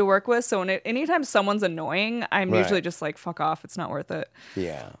really easy to work with. So anytime someone's annoying, I'm usually just like, fuck off. It's not worth it.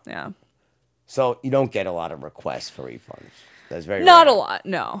 Yeah. So you don't get a lot of requests for refunds. That's very not rare. a lot.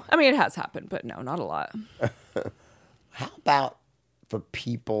 No, I mean it has happened, but no, not a lot. How about for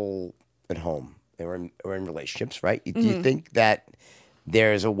people at home or in relationships, right? Do you think that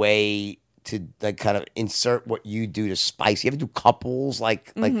there's a way to like kind of insert what you do to spice? You ever do couples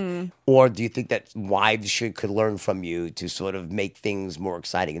like, or do you think that wives could learn from you to sort of make things more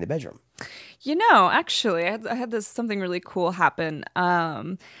exciting in the bedroom? Actually, I had something really cool happen.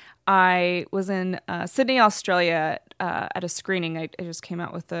 I was in Sydney, Australia at a screening. I just came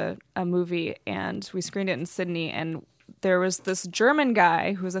out with a movie, and we screened it in Sydney. And there was this German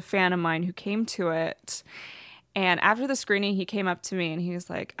guy who was a fan of mine who came to it. And after the screening, he came up to me and he was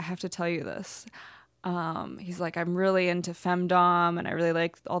like, I have to tell you this. He's like, I'm really into femdom and I really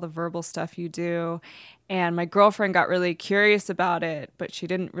like all the verbal stuff you do. And my girlfriend got really curious about it, but she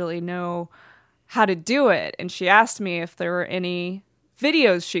didn't really know how to do it. And she asked me if there were any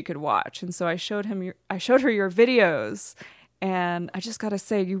videos she could watch. And so I showed her your videos. And I just got to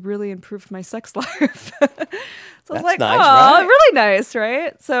say, you really improved my sex life. So I was like, nice, oh, right? really nice,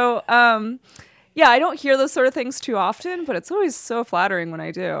 right? So, yeah, I don't hear those sort of things too often, but it's always so flattering when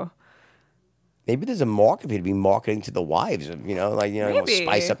I do. Maybe there's a market for you to be marketing to the wives, Maybe.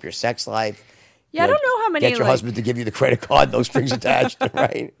 spice up your sex life. Yeah, I don't know how many. Get your husband to give you the credit card, no strings attached,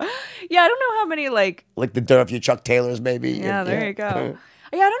 right? Yeah, I don't know how many like the dirt off your Chuck Taylors, maybe. Yeah, there you go.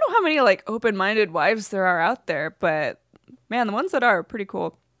 Yeah, I don't know how many like open-minded wives there are out there, but man, the ones that are pretty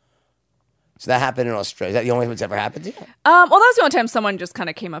cool. So that happened in Australia. Is that the only time it's ever happened to you? Well, that's the only time someone just kind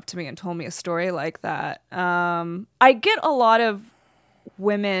of came up to me and told me a story like that. I get a lot of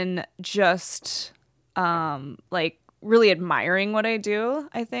women just like really admiring what I do,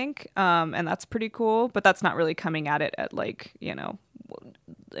 I think, and that's pretty cool. But that's not really coming at it at like, you know,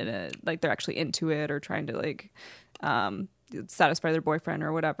 like they're actually into it or trying to like satisfy their boyfriend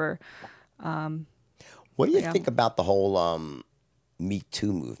or whatever. What do you think about the whole Me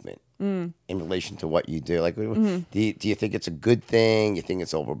Too movement in relation to what you do? Like, do you think it's a good thing? You think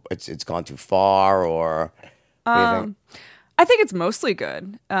it's gone too far, or what do you think? I think it's mostly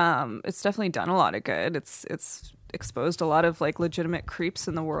good. It's definitely done a lot of good. It's exposed a lot of like legitimate creeps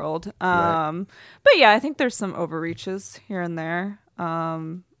in the world. Right. But yeah, I think there's some overreaches here and there.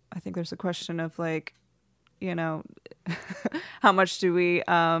 I think there's a question of like, you know, how much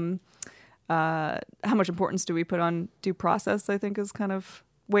importance do we put on due process? I think is kind of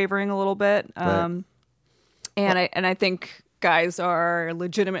wavering a little bit. Right. And I think guys are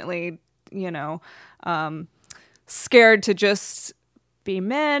legitimately, you know, scared to just be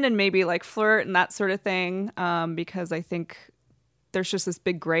men and maybe like flirt and that sort of thing, because I think there's just this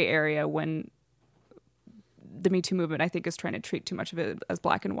big gray area when the Me Too movement, I think, is trying to treat too much of it as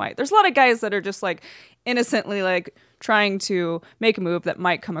black and white. There's a lot of guys that are just like innocently like trying to make a move that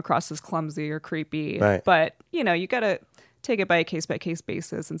might come across as clumsy or creepy. Right. But, you know, you got to take it by a case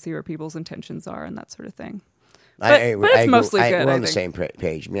basis and see where people's intentions are and that sort of thing. But it's mostly good. We're on the same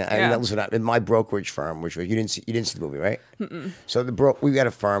page. I mean, listen, in my brokerage firm, which was you didn't see the movie, right? Mm-mm. So we had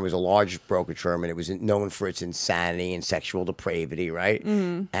a firm. It was a large brokerage firm, and it was known for its insanity and sexual depravity, right?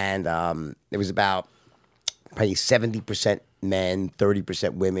 Mm-hmm. And it was about probably 70% men,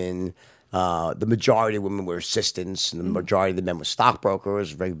 30% women. The majority of women were assistants, and the majority of the men were stockbrokers.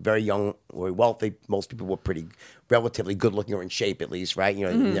 Very, very young, very wealthy. Most people were pretty, relatively good looking or in shape, at least, right? You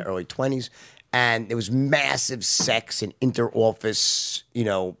know, in their early 20s. And there was massive sex and inter-office, you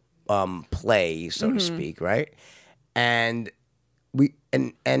know, play, so to speak, right? And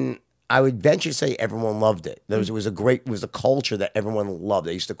I would venture to say everyone loved it. It was a culture that everyone loved.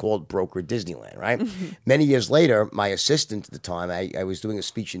 They used to call it broker Disneyland, right? Many years later, my assistant at the time, I was doing a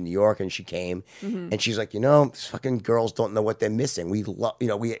speech in New York, and she came, and she's like, you know, these fucking girls don't know what they're missing. We love, you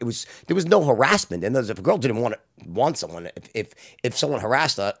know, there was no harassment. And if a girl didn't want someone, if someone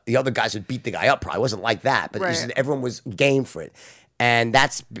harassed her, the other guys would beat the guy up. Probably it wasn't like that, but everyone was game for it. And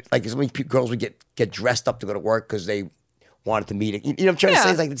that's like so many girls would get dressed up to go to work because they wanted to meet it. You know what I'm trying to say?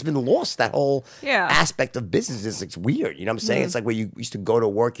 It's like it's been lost, that whole aspect of business. It's weird. You know what I'm saying? It's like where you used to go to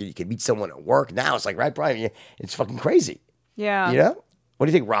work, you could meet someone at work. Now it's like, right, Brian? It's fucking crazy. Yeah. You know? What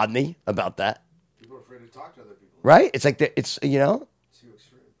do you think, Rodney, about that? People are afraid to talk to other people. Right? It's like, it's, you know? Too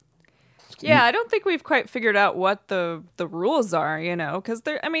extreme. Yeah, I don't think we've quite figured out what the rules are, you know, because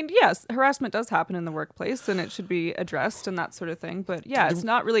I mean, yes, harassment does happen in the workplace and it should be addressed and that sort of thing. But yeah, it's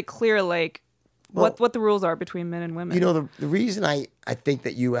not really clear, like, what the rules are between men and women. You know, the reason I think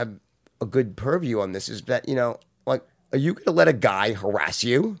that you have a good purview on this is that, you know, like, are you going to let a guy harass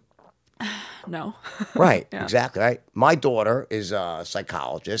you? No. Right, exactly, right? My daughter is a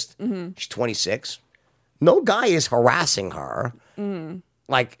psychologist. She's 26. No guy is harassing her.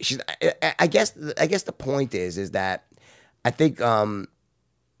 Like, I guess the point is that I think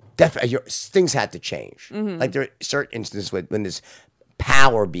definitely things had to change. Like, there are certain instances when there's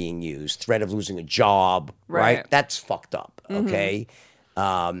power being used, threat of losing a job, right? That's fucked up, okay?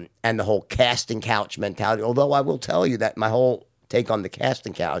 And the whole casting couch mentality. Although I will tell you that my whole take on the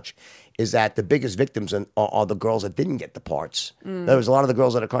casting couch is that the biggest victims are the girls that didn't get the parts. There was a lot of the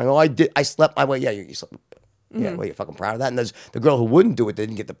girls that are crying, oh, I slept my way. Yeah, you slept. Yeah, well, you're fucking proud of that. And there's the girl who wouldn't do it,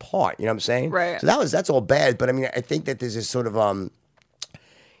 didn't get the part. You know what I'm saying? Right. So that's all bad. But I mean, I think that there's this sort of,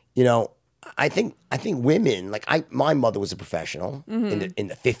 you know, I think women, like my mother was a professional in the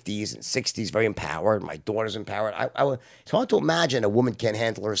 50s and 60s, very empowered. My daughter's empowered. It's hard to imagine a woman can't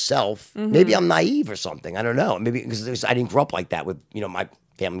handle herself. Maybe I'm naive or something. I don't know. Maybe because I didn't grow up like that with, you know, my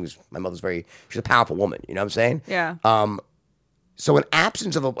family my mother's she's a powerful woman. You know what I'm saying? Yeah. So in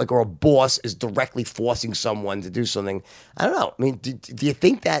absence of a boss is directly forcing someone to do something, I don't know. I mean, do you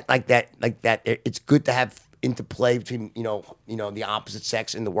think that it's good to have interplay between you know the opposite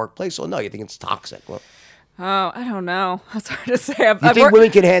sex in the workplace, or no? You think it's toxic? Well, I don't know. That's hard to say. You think women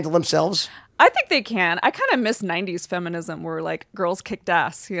can handle themselves? I think they can. I kind of miss 90s feminism where like girls kicked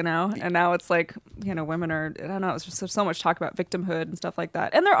ass, you know? And now it's like, you know, women are, I don't know, it's just there's so much talk about victimhood and stuff like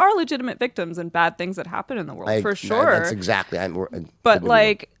that. And there are legitimate victims and bad things that happen in the world, for sure. That's exactly. But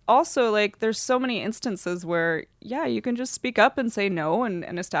like, also like there's so many instances where, yeah, you can just speak up and say no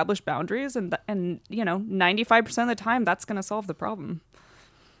and establish boundaries. And you know, 95% of the time, that's going to solve the problem.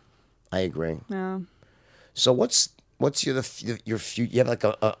 I agree. Yeah. So what's your future? You have like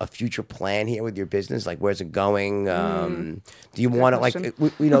a future plan here with your business? Like, where's it going? Do you want to like,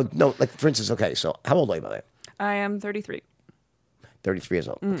 you know, no, like for instance, okay, so how old are you, by the way? I am 33. 33 years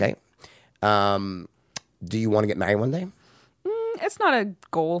old, okay. Do you want to get married one day? It's not a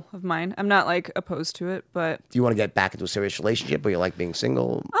goal of mine. I'm not like opposed to it, but Do you want to get back into a serious relationship or you like being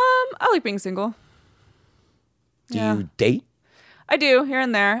single? I like being single. Do you date? I do here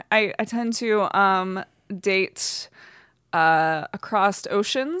and there. I tend to date across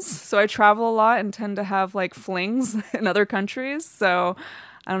oceans, so I travel a lot and tend to have like flings in other countries. So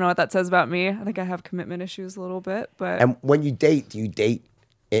I don't know what that says about me. I think I have commitment issues a little bit, but And when you date, do you date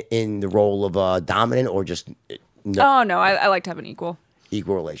in the role of dominant or just oh no, I like to have an equal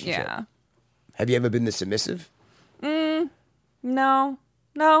relationship? Yeah. Have you ever been the submissive? No.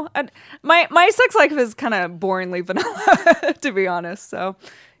 My sex life is kind of boringly vanilla, to be honest. So,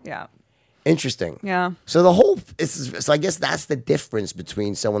 yeah. Interesting. Yeah. So so I guess that's the difference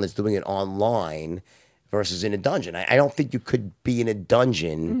between someone that's doing it online versus in a dungeon. I don't think you could be in a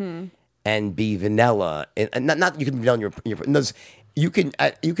dungeon and be vanilla. And not you can be vanilla in your you can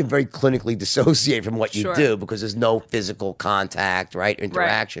very clinically dissociate from what you do because there's no physical contact, right?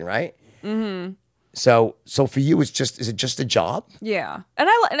 Interaction, right? Mm-hmm. So for you, is it just a job? Yeah, and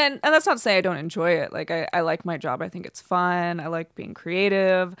and that's not to say I don't enjoy it. Like I like my job. I think it's fun. I like being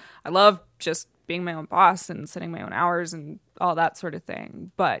creative. I love just being my own boss and setting my own hours and all that sort of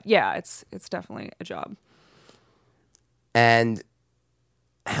thing. But yeah, it's definitely a job. And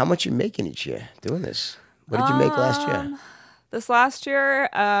how much you making each year doing this? What did you make last year? This last year,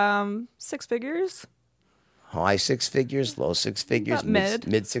 6 figures. High 6 figures, low 6 figures,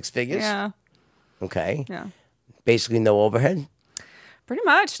 mid 6 figures. Yeah. Okay. Yeah. Basically no overhead? Pretty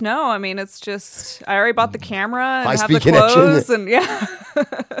much. No, I mean, it's just, I already bought the camera and have High-speed the clothes connection. and yeah.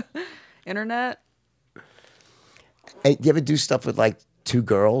 Internet. Hey, do you ever do stuff with like 2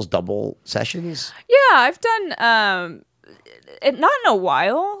 girls, double sessions? Yeah, I've done, not in a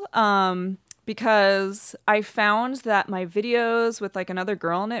while, because I found that my videos with like another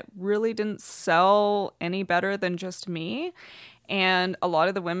girl in it really didn't sell any better than just me. And a lot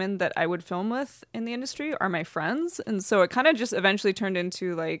of the women that I would film with in the industry are my friends. And so it kind of just eventually turned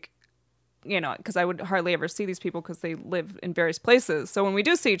into like, you know, because I would hardly ever see these people because they live in various places. So when we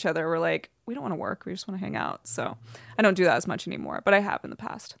do see each other, we're like, we don't want to work. We just want to hang out. So I don't do that as much anymore, but I have in the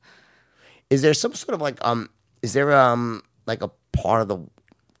past. Is there some sort of like, is there like a part of the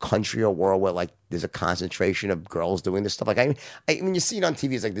country or world where like there's a concentration of girls doing this stuff? Like I mean, you see it on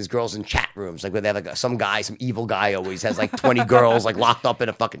TV. It's like there's girls in chat rooms, like where they have like some evil guy always has like 20 girls like locked up in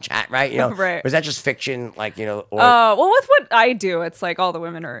a fucking chat, right? You know, right? Or is that just fiction? Like, you know, or well, with what I do, it's like all the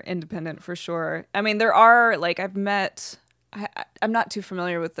women are independent for sure. I mean, there are like I'm not too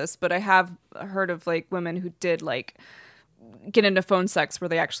familiar with this, but I have heard of like women who did like get into phone sex where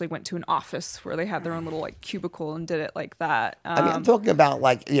they actually went to an office where they had their own little like cubicle and did it like that. I mean, I'm talking about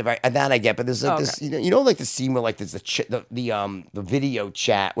like that I get, but there's like this, you know, like the scene where like there's the video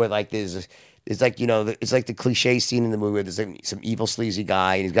chat where like there's like, you know, it's like the cliche scene in the movie where there's like some evil sleazy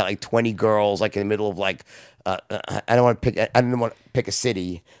guy and he's got like 20 girls like in the middle of like I don't want to pick a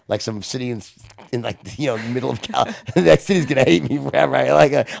city, like some city in like, you know, the middle of that city's gonna hate me forever, right?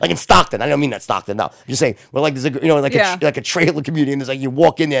 Like in Stockton. I don't mean that Stockton. No, I'm just saying. Well, like there's a, you know, like a trailer community, and there's like you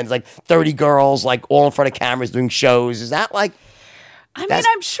walk in there and there's like 30 girls like all in front of cameras doing shows. Is that like? I mean,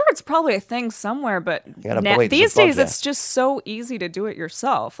 I'm sure it's probably a thing somewhere, but these days it's just so easy to do it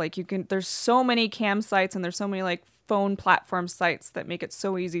yourself. Like there's so many cam sites and there's so many like phone platform sites that make it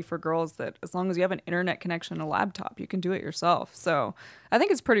so easy for girls that as long as you have an internet connection and a laptop, you can do it yourself. So I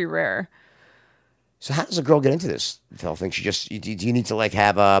think it's pretty rare. So how does a girl get into this whole thing? Do you need to like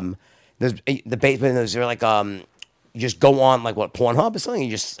have there's the basement? Is there like you just go on like what, Pornhub or something?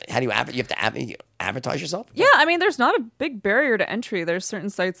 You have to advertise yourself? Yeah, I mean, there's not a big barrier to entry. There's certain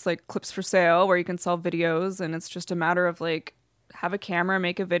sites like Clips for Sale where you can sell videos, and it's just a matter of like have a camera,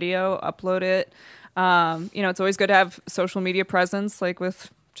 make a video, upload it. You know, it's always good to have social media presence, like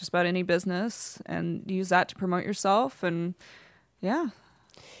with just about any business, and use that to promote yourself. And yeah.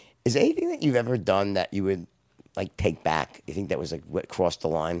 Is there anything that you've ever done that you would like take back? You think that was like what crossed the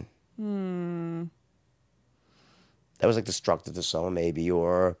line? That was like destructive to someone, maybe,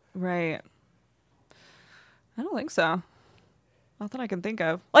 or right. I don't think so. Not that I can think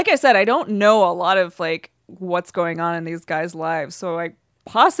of. Like I said, I don't know a lot of like what's going on in these guys' lives, so I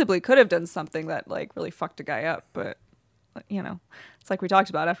possibly could have done something that like really fucked a guy up, but you know, it's like we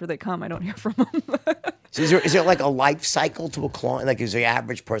talked about. After they come, I don't hear from them. So is there like a life cycle to a client? Like, is the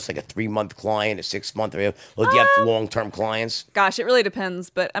average person like a 3-month client, a 6-month, or do you have long-term clients? Gosh, it really depends.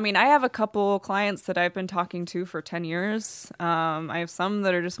 But I mean, I have a couple clients that I've been talking to for 10 years. I have some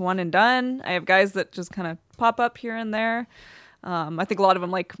that are just one and done. I have guys that just kind of pop up here and there. I think a lot of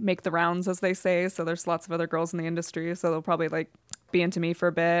them like make the rounds, as they say. So there's lots of other girls in the industry. So they'll probably like be into me for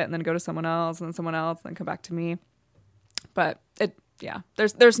a bit and then go to someone else and then someone else and then come back to me. But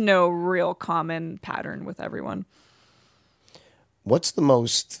there's no real common pattern with everyone. What's the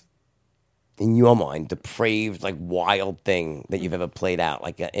most, in your mind, depraved, like wild thing that you've ever played out,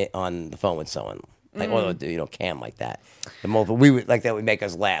 like on the phone with someone, like or cam like that? The most we would like that would make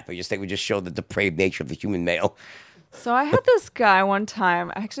us laugh. We just think we just show the depraved nature of the human male. So I had this guy one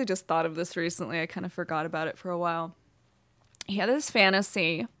time. I actually just thought of this recently. I kind of forgot about it for a while. He had this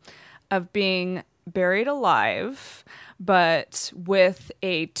fantasy of being buried alive, but with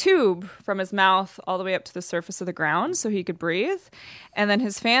a tube from his mouth all the way up to the surface of the ground so he could breathe. And then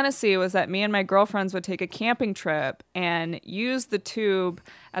his fantasy was that me and my girlfriends would take a camping trip and use the tube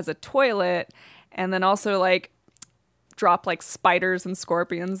as a toilet and then also like drop like spiders and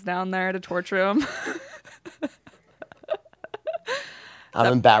scorpions down there to torture him.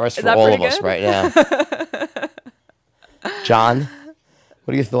 I'm embarrassed for all of us right now. John,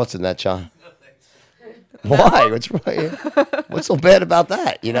 what are your thoughts on that, John? Why? What's right? What's so bad about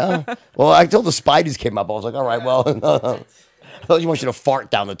that? You know? Well, until the spiders came up, I was like, all right, well, I thought you want you to fart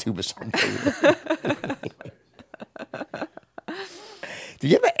down the tube or something.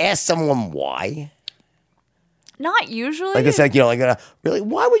 Did you ever ask someone why? Not usually. Like it's like really,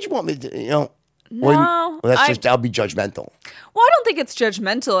 why would you want me to? No, I'll be judgmental. Well, I don't think it's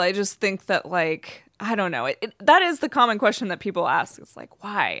judgmental. I just think that like I don't know. That is the common question that people ask. It's like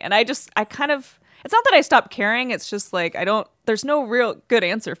why, and I kind of. It's not that I stopped caring. It's just like there's no real good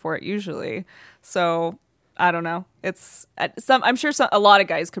answer for it usually. So I don't know. I'm sure a lot of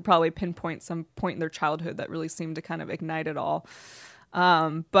guys could probably pinpoint some point in their childhood that really seemed to kind of ignite it all.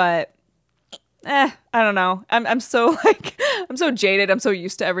 But I don't know. I'm so I'm so jaded. I'm so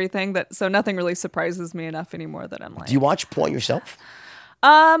used to everything so nothing really surprises me enough anymore that I'm like. Do you watch porn yourself?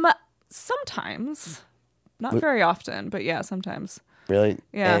 Sometimes, not very often, but yeah, sometimes. Really?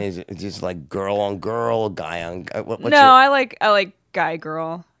 Yeah. And is it just like girl on girl, guy on guy? I like guy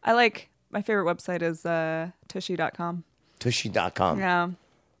girl. My favorite website is tushy.com. Tushy.com. Yeah.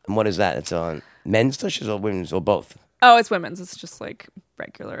 And what is that? It's on men's tushes or women's or both? Oh, it's women's. It's just like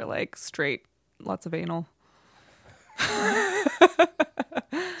regular, like straight, lots of anal.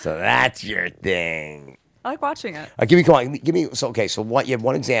 So that's your thing. I like watching it. Give me. So what? You have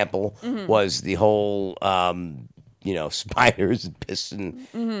one example was the whole, spiders and piss and.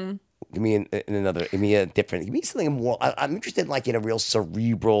 Mm-hmm. Give me another. Give me a different. Give me something more. I'm interested, like in a real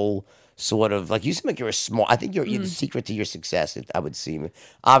cerebral sort of. Like you seem like you're a small. I think you're the secret to your success. I would seem.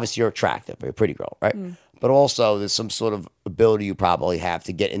 Obviously, you're attractive. You're a pretty girl, right? But also, there's some sort of ability you probably have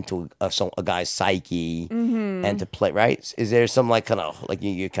to get into a guy's psyche and to play. Right? Is there some like kind of like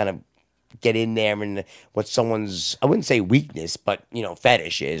you kind of get in there and what someone's, I wouldn't say weakness, but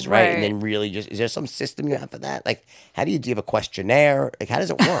fetish is, right? And then really is there some system you have for that? Like, do you have a questionnaire? Like, how does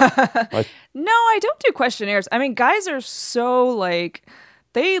it work? Like, no, I don't do questionnaires. I mean, guys are so like,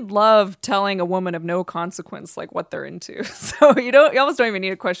 they love telling a woman of no consequence, like what they're into. So you almost don't even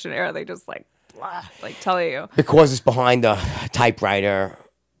need a questionnaire. They just like tell you. Because it's behind a typewriter,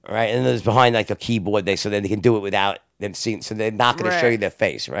 right? And it's behind like a keyboard, so then they can do it without them seeing, so they're not going to show you their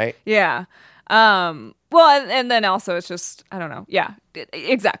face, right? Yeah. Well, and then also it's just, I don't know. Yeah,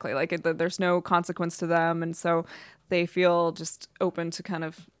 exactly. Like there's no consequence to them. And so they feel just open to kind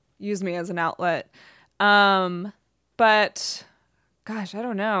of use me as an outlet. But gosh, I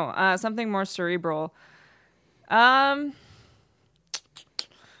don't know. Something more cerebral.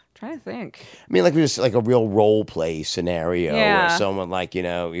 Trying to think. I mean, like just like a real role play scenario where someone like,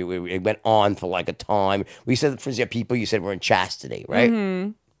 it went on for like a time. We said, for example, people you said were in chastity, right?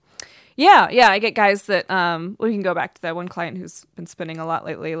 Mm-hmm. Yeah. I get guys that, we can go back to that one client who's been spinning a lot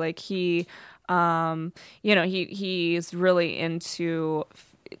lately. Like he's really into,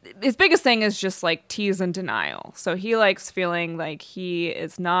 his biggest thing is just like tease and denial. So he likes feeling like he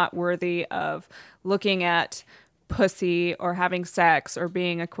is not worthy of looking at pussy or having sex or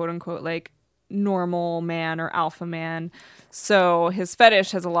being a quote unquote like normal man or alpha man. So his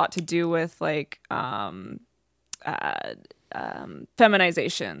fetish has a lot to do with like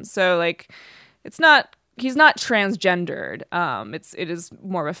feminization. So like it's not he's not transgendered. It is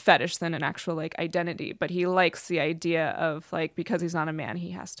more of a fetish than an actual like identity, but he likes the idea of like, because he's not a man,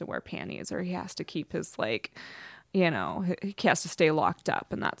 he has to wear panties, or he has to keep his like, he has to stay locked up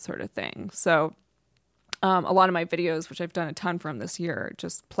and that sort of thing. So a lot of my videos, which I've done a ton from this year,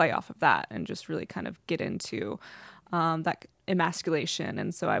 just play off of that and just really kind of get into that emasculation.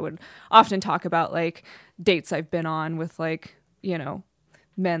 And so I would often talk about like dates I've been on with like,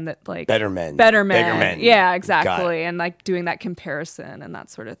 men that like better men. Bigger men. men. Yeah, exactly. And like doing that comparison and that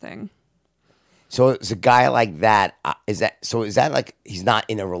sort of thing. So it's a guy like that. Is that like he's not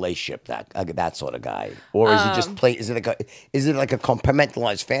in a relationship, that sort of guy, or is it just play? Is it like a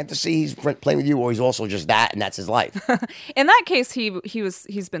compartmentalized fantasy he's playing with you, or he's also just that and that's his life? In that case,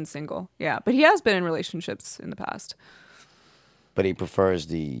 he's been single, yeah, but he has been in relationships in the past. But he prefers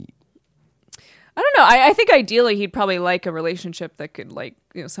the. I don't know. I think ideally he'd probably like a relationship that could like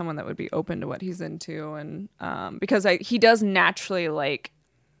someone that would be open to what he's into, and because he does naturally like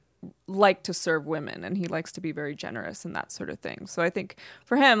to serve women, and he likes to be very generous and that sort of thing. So I think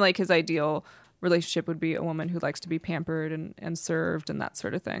for him, like his ideal relationship would be a woman who likes to be pampered and served and that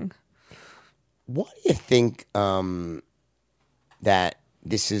sort of thing. What do you think that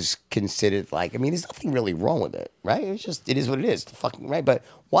this is considered like? I mean, there's nothing really wrong with it, right? It is what it is, fucking right. But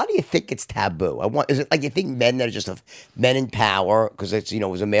why do you think it's taboo? Is it like you think men that are just men in power because it's it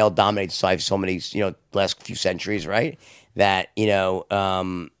was a male dominated society for so many last few centuries, right? That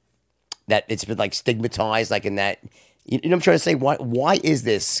that it's been like stigmatized, like in that, what I'm trying to say? Why is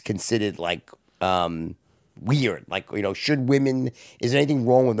this considered like weird? Like, should women, is there anything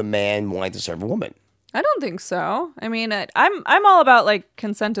wrong with a man wanting to serve a woman? I don't think so. I mean, I'm all about like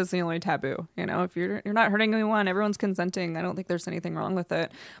consent is the only taboo. If you're not hurting anyone, everyone's consenting. I don't think there's anything wrong with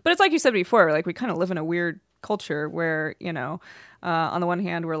it. But it's like you said before, like we kind of live in a weird culture where, on the one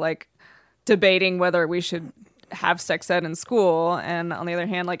hand, we're like debating whether we should have sex ed in school, and on the other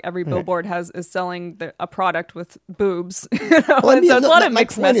hand, like every billboard is selling a product with boobs. Well, and so it's a lot of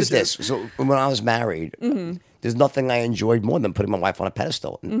mixed messages. My point is this: so when I was married, there's nothing I enjoyed more than putting my wife on a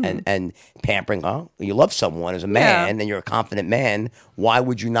pedestal and pampering her. You love someone as a man, and you're a confident man. Why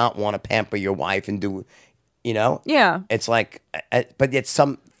would you not want to pamper your wife and do, Yeah. It's like, but yet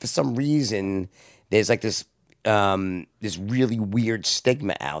for some reason, there's like this really weird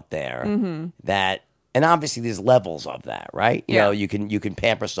stigma out there that. And obviously, there's levels of that, right? You can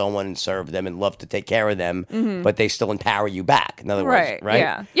pamper someone and serve them and love to take care of them, but they still empower you back. In other words, right?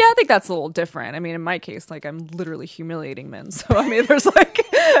 Yeah, I think that's a little different. I mean, in my case, like I'm literally humiliating men, so I mean, there's like,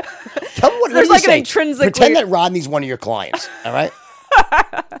 there's like an intrinsic. Pretend that Rodney's one of your clients, all right?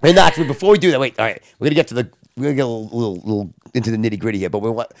 Wait, no, actually, before we do that, wait, all right, we're gonna get a little into the nitty gritty here, but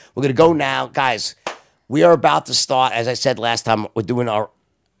we're gonna go now, guys. We are about to start, as I said last time. We're doing our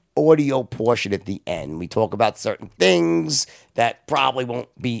audio portion at the end. We talk about certain things that probably won't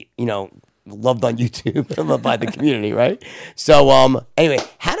be, loved on YouTube, loved by the community, right? So, anyway,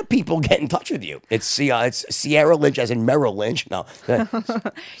 how do people get in touch with you? It's Ceara Lynch, as in Merrill Lynch. No.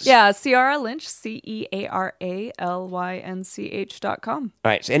 Yeah, Ceara Lynch, CEARALYNCH.com.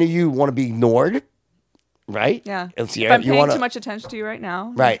 All right. So, any of you want to be ignored? Right? Yeah. If I'm paying too much attention to you right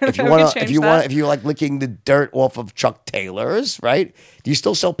now. Right. If you like licking the dirt off of Chuck Taylor's, right? Do you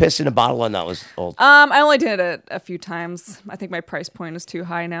still sell piss in a bottle? And that was old. I only did it a few times. I think my price point is too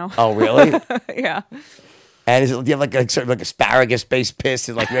high now. Oh, really? Yeah. And do you have like sort of like asparagus-based piss?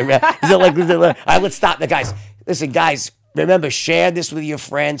 And like, is it like? All right, let's stop. Now, guys, listen, guys. Remember, share this with your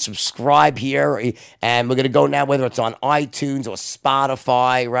friends. Subscribe here, and we're gonna go now. Whether it's on iTunes or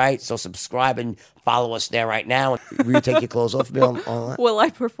Spotify, right? So subscribe and follow us there right now. Will you take your clothes off me on that? Will I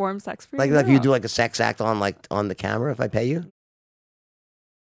perform sex for you? Like you do like a sex act on the camera if I pay you?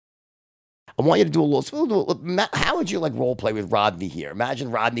 I want you to do a little. How would you like role play with Rodney here?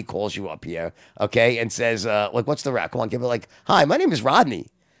 Imagine Rodney calls you up here, okay, and says, like, what's the rap? Come on, give it like, hi, my name is Rodney.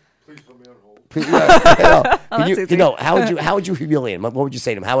 Please put me on hold. How would you humiliate him? What would you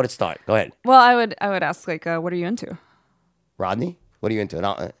say to him? How would it start? Go ahead. Well, I would ask like, what are you into? Rodney, what are you into?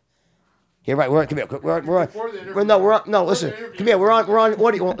 Here, right? We're on. Come here. Listen. Come here. We're on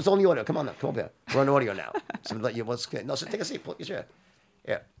audio. It's on the audio. Come on now. Come over here. We're on audio now. So let you. So take a seat. Pull your chair.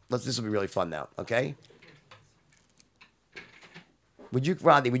 Yeah. This will be really fun now. Okay.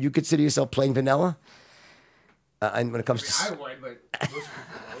 Rodney? Would you consider yourself plain vanilla? And when it comes I would, but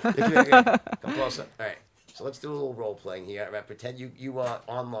come closer. All right. So let's do a little role playing here. Right? Pretend you are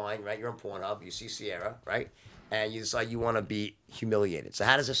online, right? You're on Pornhub. You see Ceara, right? And you decide you want to be humiliated. So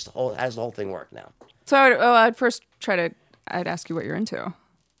how does the whole thing work now? So I'd first I'd ask you what you're into.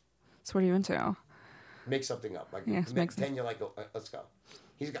 So what are you into? Make something up. Like Yeah, pretend you're like, let's go.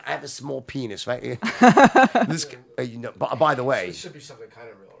 I have a small penis, right? This, you know, by the way, It should be something kind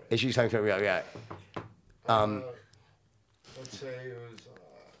of real, right? is she something real? Yeah. Let's say it was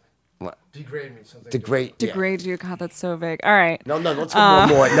What? degrade me, something. Degrade. Yeah. Degrade you. God, that's so vague. All right. No, let's go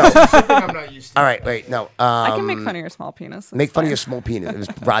more. No. Something I'm not used to. All right, wait, no. I can make fun of your small penis. That's Make fun of fine. your small penis. It was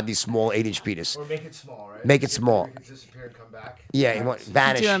Rodney's small 8-inch penis. Or make it small, right? Make it small. Make it disappear and come back. Yeah, he wants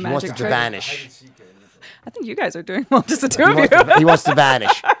vanish. Do a He wants magic it to trick. I vanish. can seek it. I think you guys are doing well, just the two He of wants, you. he wants to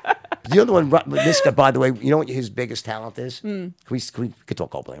vanish. You know the one. This guy, by the way, you know what his biggest talent is? Can we could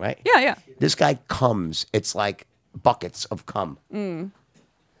talk openly, right? Yeah, yeah. This guy comes. It's like buckets of cum.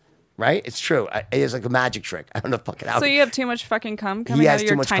 Right? It's true. It is like a magic trick. I don't know fucking how. So you have too much fucking cum coming out has of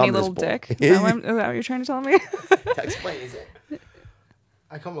too your much tiny cum in his little ball. dick? Is that what you're trying to tell me? Explain, is it?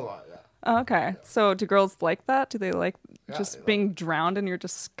 I come a lot, yeah. Oh, okay. So do girls like that? Do they like Yeah, just they love being drowned in your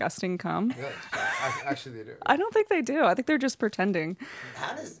disgusting cum? Yeah, actually they do. I don't think they do. I think they're just pretending.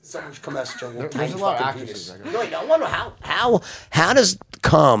 How does someone come out such a little There's tiny a lot of fucking actresses penis? that No, I wonder how does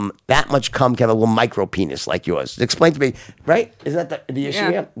cum, that much cum, can have a little micro penis like yours? Explain to me, right? Isn't that the issue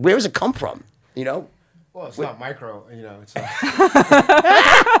Yeah. here? Where does it come from? You know? Well, it's not micro, you know. It's not.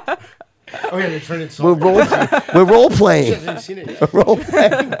 Oh yeah, they're turning it We're soft. role playing. Have you seen it yet? Role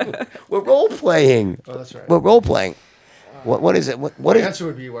playing. We're role playing. Oh, that's right. We're role playing. What is it? What The is it? answer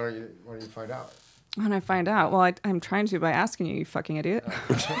would be, why don't you find out? When I find out, well, I'm trying to by asking you, you fucking idiot. Oh,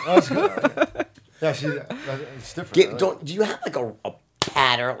 that's good. Yeah, see, it's different. Do you have like a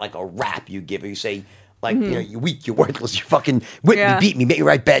pattern, like a rap you give her? You say, like, you know, you're weak, you're worthless, you fucking whip Yeah. me, beat me, make me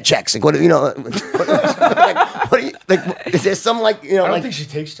write bad checks. Like, what do you know? What do you, like, is there some, like, you know, I don't like, think she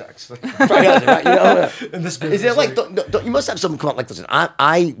takes text. Like, right, you know, in this is business, there like, don't, you must have something come out like, listen,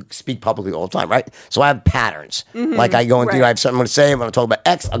 I speak publicly all the time, right? So I have patterns. Like I go into, Right. I have something to say, when I talk about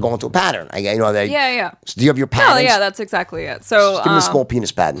X, I'll go into a pattern. You know, Yeah. So do you have your patterns? Oh, yeah, that's exactly it. So, Just give me a small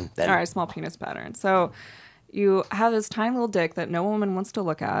penis pattern. Then. all right, small penis pattern. So, you have this tiny little dick that no woman wants to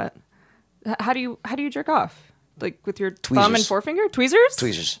look at. How do you jerk off? Like with your thumb and Tweezers. forefinger? Tweezers?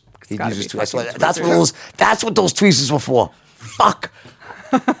 Tweezers. He gotta uses be tweezers. fucking That's what those tweezers were for. Fuck.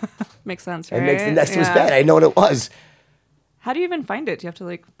 Makes sense, It right? makes the next one's Yeah. bad. I know what it was. How do you even find it? Do you have to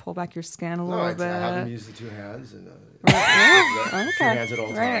like pull back your skin a no, little I bit? have them use the two hands and Okay. two hands at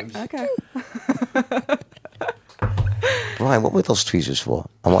all Right. times. Okay. Brian, what were those tweezers for?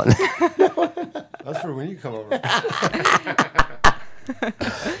 I want. That's for when you come over.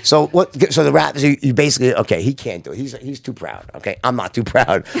 So what? So the rap is you basically okay. He can't do it. He's too proud. Okay, I'm not too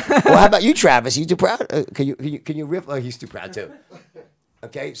proud. Well, how about you, Travis? Are you too proud? Can you riff? Oh, he's too proud too.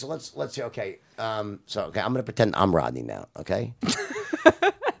 Okay, so let's see. Okay, so okay, I'm gonna pretend I'm Rodney now. Okay.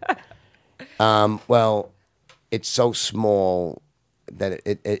 Well, it's so small that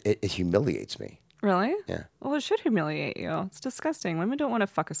it humiliates me. Really? Yeah. Well, it should humiliate you. It's disgusting. Women don't want to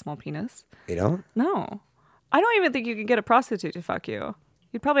fuck a small penis. You know? No. I don't even think you can get a prostitute to fuck you.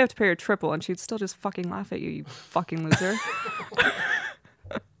 You'd probably have to pay her triple and she'd still just fucking laugh at you, you fucking loser.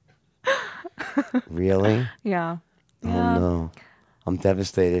 Really? Yeah. Oh no, I'm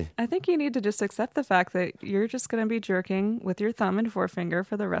devastated. I think you need to just accept the fact that you're just going to be jerking with your thumb and forefinger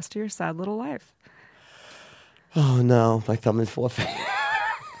for the rest of your sad little life. Oh no, my thumb and forefinger.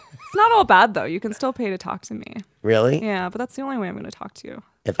 It's not all bad, though. You can still pay to talk to me. Really? Yeah, but that's the only way I'm going to talk to you.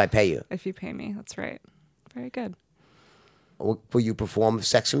 If I pay you, If you pay me. That's right. Very good. will you perform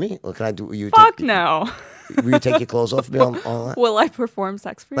sex for me? Or can I do? Will you Fuck no. Will you take your clothes off me on that? Will I perform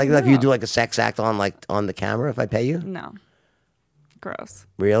sex for you? Like you No. do like a sex act on the camera if I pay you? No. Gross.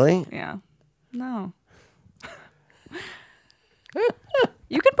 Really? Yeah. No.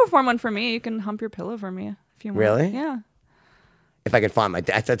 You can perform one for me. You can hump your pillow for me if you want. Really? Yeah. If I can find my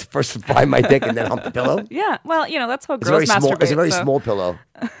dick, I thought first to find my dick and then hump the pillow. Yeah. Well, that's how It's a girls very small. masturbate. It's a very so- small pillow,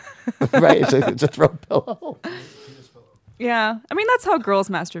 right? It's a throw pillow. Yeah. I mean, that's how girls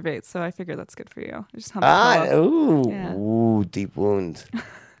masturbate. So I figure that's good for you. Just hump Ah, a pillow. ooh, Yeah. ooh, deep wound.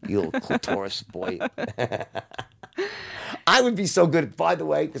 You little clitoris boy. I would be so good, by the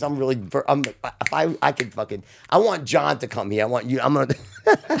way, because I'm really. If I could fucking. I want John to come here. I want you. I'm gonna.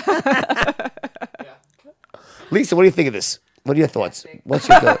 Lisa, what do you think of this? What are your thoughts? What's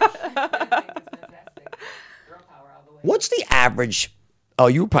your thought? What's the average? Oh,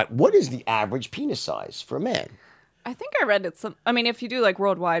 what is the average penis size for a man? I think I read it. I mean, if you do like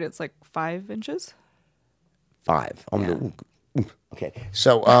worldwide, it's like 5 inches. 5. Okay,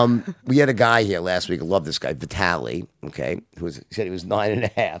 so we had a guy here last week. I love this guy, Vitaly. Okay, he said he was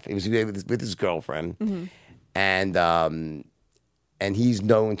 9.5. He was with his girlfriend, and he's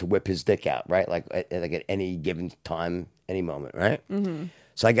known to whip his dick out, right? Like at any given time, any moment, right?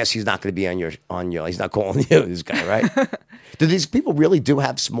 So I guess he's not going to be on your. He's not calling you, this guy, right? Do these people really do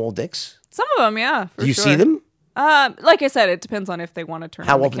have small dicks? Some of them, yeah. Do you see them? Like I said, it depends on if they want to turn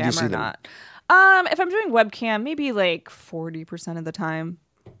on the often do you camera see or them? not. If I'm doing webcam, maybe like 40% of the time.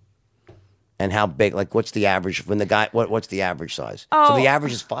 And how big? Like, what's the average? When the guy, what's the average size? So the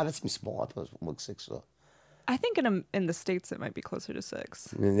average is 5. That seems small. I thought it was like 6. So. I think in the States it might be closer to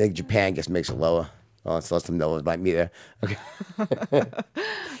 6. And then Japan just makes it lower. Oh, so let them know it might be there. Okay.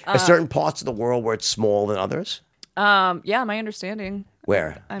 Are certain parts of the world where it's smaller than others? Yeah, my understanding.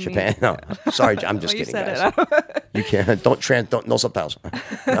 Where? I Japan? mean, No. Sorry, I'm just well, you kidding, said guys. You can't. Don't. No subtitles.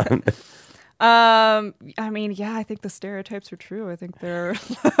 I mean, yeah, I think the stereotypes are true. I think they're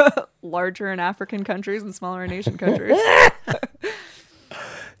larger in African countries and smaller in Asian countries.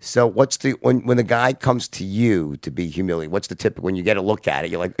 So what's the when the guy comes to you to be humiliated? What's the tip when you get a look at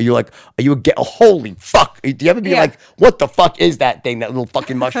it? Are you holy fuck? Do you ever be like, what the fuck is that thing? That little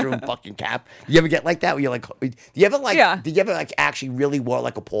fucking mushroom fucking cap? Do you ever get like that? Where you're like, did you ever actually really were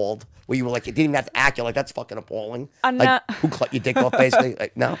like appalled? Where you were like, you didn't even have to act. You're like, that's fucking appalling. Like, who cut your dick off basically?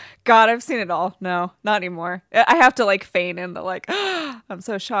 Like, no. God, I've seen it all. No, not anymore. I have to like feign in the like, I'm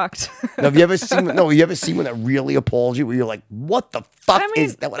so shocked. No, have you ever seen one that really appalls you? Where you're like, what the fuck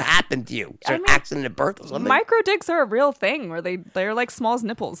is that? What happened to you? Is there an accident at birth or something? Micro dicks are a real thing where they're like small as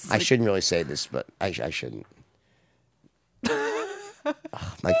nipples. I shouldn't really say this, but I shouldn't. These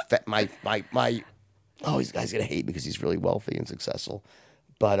guy's gonna hate me because he's really wealthy and successful.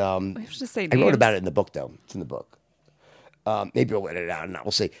 But I wrote about it in the book though. It's in the book. Maybe I'll edit it out or not.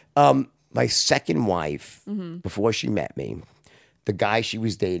 We'll see. My second wife, before she met me, the guy she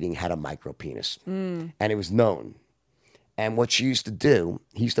was dating had a micro penis, and it was known. And what she used to do,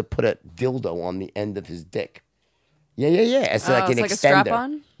 he used to put a dildo on the end of his dick. Yeah. It's like an extender. A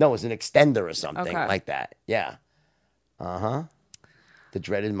strap-on? No, it's an extender or something like that. Yeah. Uh-huh. The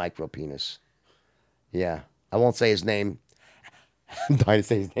dreaded micro penis. Yeah. I won't say his name. I'm dying to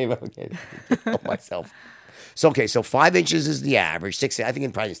say his name. Okay. Help myself. So 5 inches is the average. 6, I think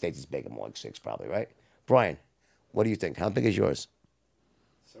in the United States it's bigger, more like 6 probably, right? Brian, what do you think? How big is yours?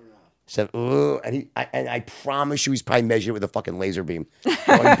 7. Ooh, and I promise you he's probably measured with a fucking laser beam.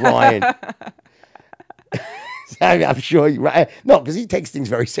 Going, Brian. I'm sure you're right. No, because he takes things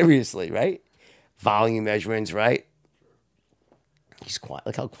very seriously, right? Volume measurements, right? He's quiet.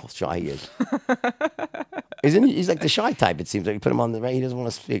 Look how shy he is. Isn't he? He's like the shy type, it seems like. You put him on the right, he doesn't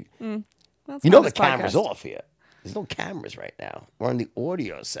want to speak. You know the camera's off here. There's no cameras right now. We're on the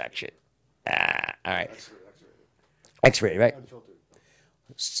audio section. All right. X-rated, right?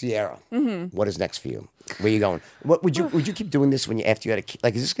 Ceara, what is next for you? Where are you going? What would you keep doing this after you had a kid?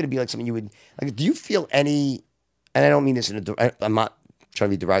 Like, is this going to be like something you would like? Do you feel any? And I don't mean this I'm not trying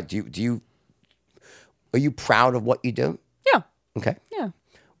to be derived. Are you proud of what you do? Yeah. Okay. Yeah.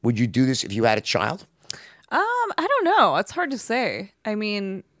 Would you do this if you had a child? I don't know. It's hard to say. I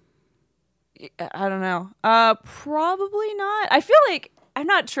mean, I don't know. Probably not. I feel like I'm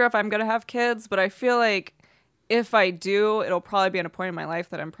not sure if I'm gonna have kids, but I feel like if I do, it'll probably be at a point in my life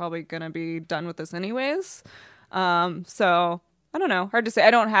that I'm probably gonna be done with this anyways. So I don't know. Hard to say.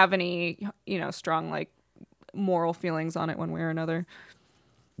 I don't have any, strong like moral feelings on it one way or another.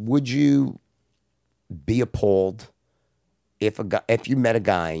 Would you be appalled if you met a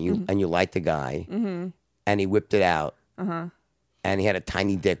guy and you liked the guy and he whipped it out and he had a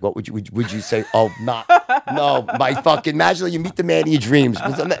tiny dick? What would you say? Oh, no, my fucking, imagine you meet the man of your dreams.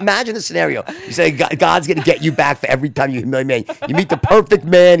 Imagine the scenario. You say God's gonna get you back for every time you humiliate me. You meet the perfect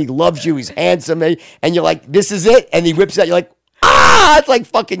man. He loves you. He's handsome, and you're like, this is it. And he whips it out. You're like, it's like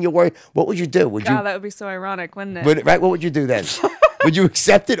fucking your word. What would you do? God, that would be so ironic, wouldn't it? Right? What would you do then? Would you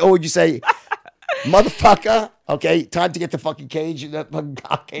accept it, or would you say, motherfucker, okay, time to get the fucking cage, the fucking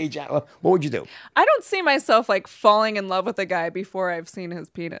cock cage out? What would you do? I don't see myself like falling in love with a guy before I've seen his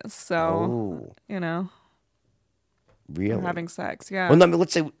penis. So, Really? Or having sex, yeah. Well, no, I mean,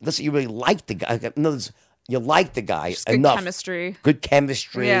 let's say you really like the guy. In other words, you like the guy Just enough. Good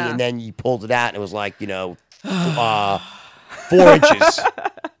chemistry. Yeah. And then you pulled it out and it was like, 4 inches.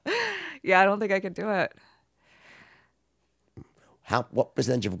 Yeah, I don't think I could do it. What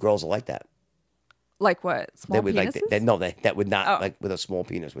percentage of girls are like that? Like what? Small penises? That would not, like with a small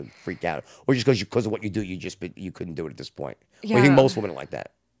penis, would freak out. Or just because of what you do, you couldn't do it at this point. Yeah. Or you think most women are like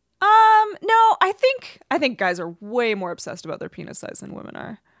that? No, I think guys are way more obsessed about their penis size than women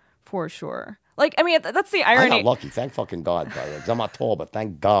are, for sure. Like, I mean, that's the irony. I'm not lucky. Thank fucking God, by the way. Because I'm not tall, but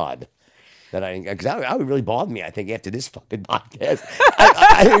thank God that because that would really bother me, I think, after this fucking podcast.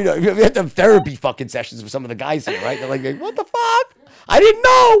 We have to have therapy fucking sessions with some of the guys here, right? They're like, what the fuck? I didn't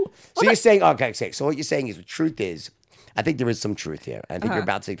know. So you're saying, okay, so what you're saying is the truth is, I think there is some truth here. I think you're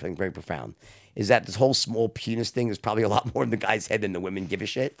about to say something very profound. Is that this whole small penis thing is probably a lot more in the guy's head than the women give a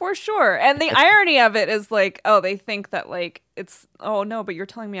shit. For sure. And the irony of it is like, oh, they think that like it's, oh no, but you're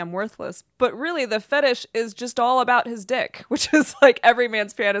telling me I'm worthless. But really the fetish is just all about his dick, which is like every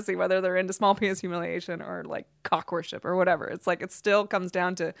man's fantasy, whether they're into small penis humiliation or like cock worship or whatever. It's like, it still comes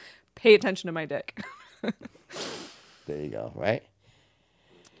down to pay attention to my dick. There you go, right?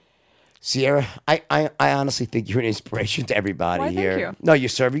 Ceara, I honestly think you're an inspiration to everybody Why, here. thank you. No, you're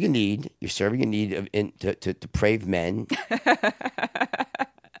serving a need. You're serving a need to depraved men.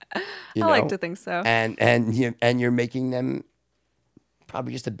 You I like to think so. And you're making them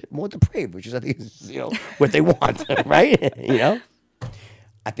probably just a bit more depraved, which is I think is what they want, right?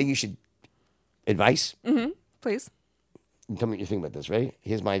 I think you should advice. Please. Tell me what you think about this, right?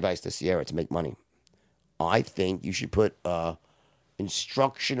 Here's my advice to Ceara to make money. I think you should put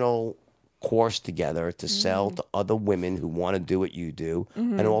instructional course together to sell to other women who want to do what you do,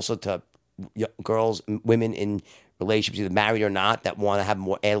 and also to women in relationships, either married or not, that want to have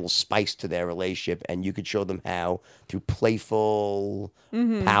more add a little spice to their relationship, and you could show them how through playful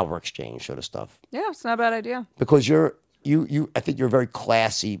power exchange sort of stuff. Yeah, it's not a bad idea. Because I think you're very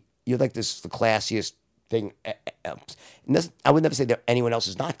classy. You're like the classiest thing. I would never say that anyone else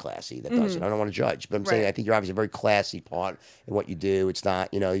is not classy that does it. I don't want to judge, but I'm saying I think you're obviously a very classy part in what you do. It's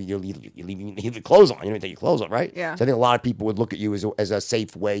not, you leave your clothes on. You don't take your clothes off, right? Yeah. So I think a lot of people would look at you as a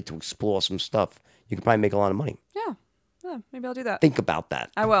safe way to explore some stuff. You could probably make a lot of money. Yeah, maybe I'll do that. Think about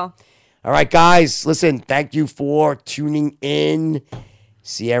that. I will. All right, guys, listen, thank you for tuning in.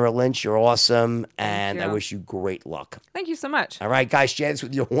 Ceara Lynch, you're awesome, and I wish you great luck. Thank you so much. All right, guys, share this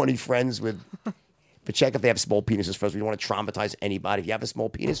with your horny friends But check if they have small penises first. We don't want to traumatize anybody. If you have a small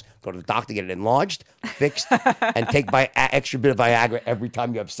penis, go to the doctor, get it enlarged, fixed, and take extra bit of Viagra every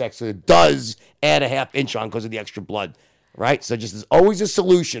time you have sex. So it does add a half inch on because of the extra blood, right? So just there's always a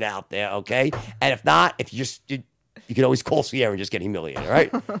solution out there, okay? And if not, you can always call Ceara and just get humiliated, all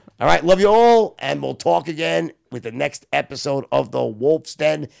right? All right, love you all, and we'll talk again with the next episode of The Wolf's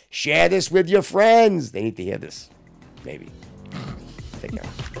Den. Share this with your friends. They need to hear this, maybe. Take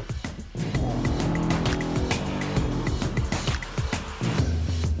care.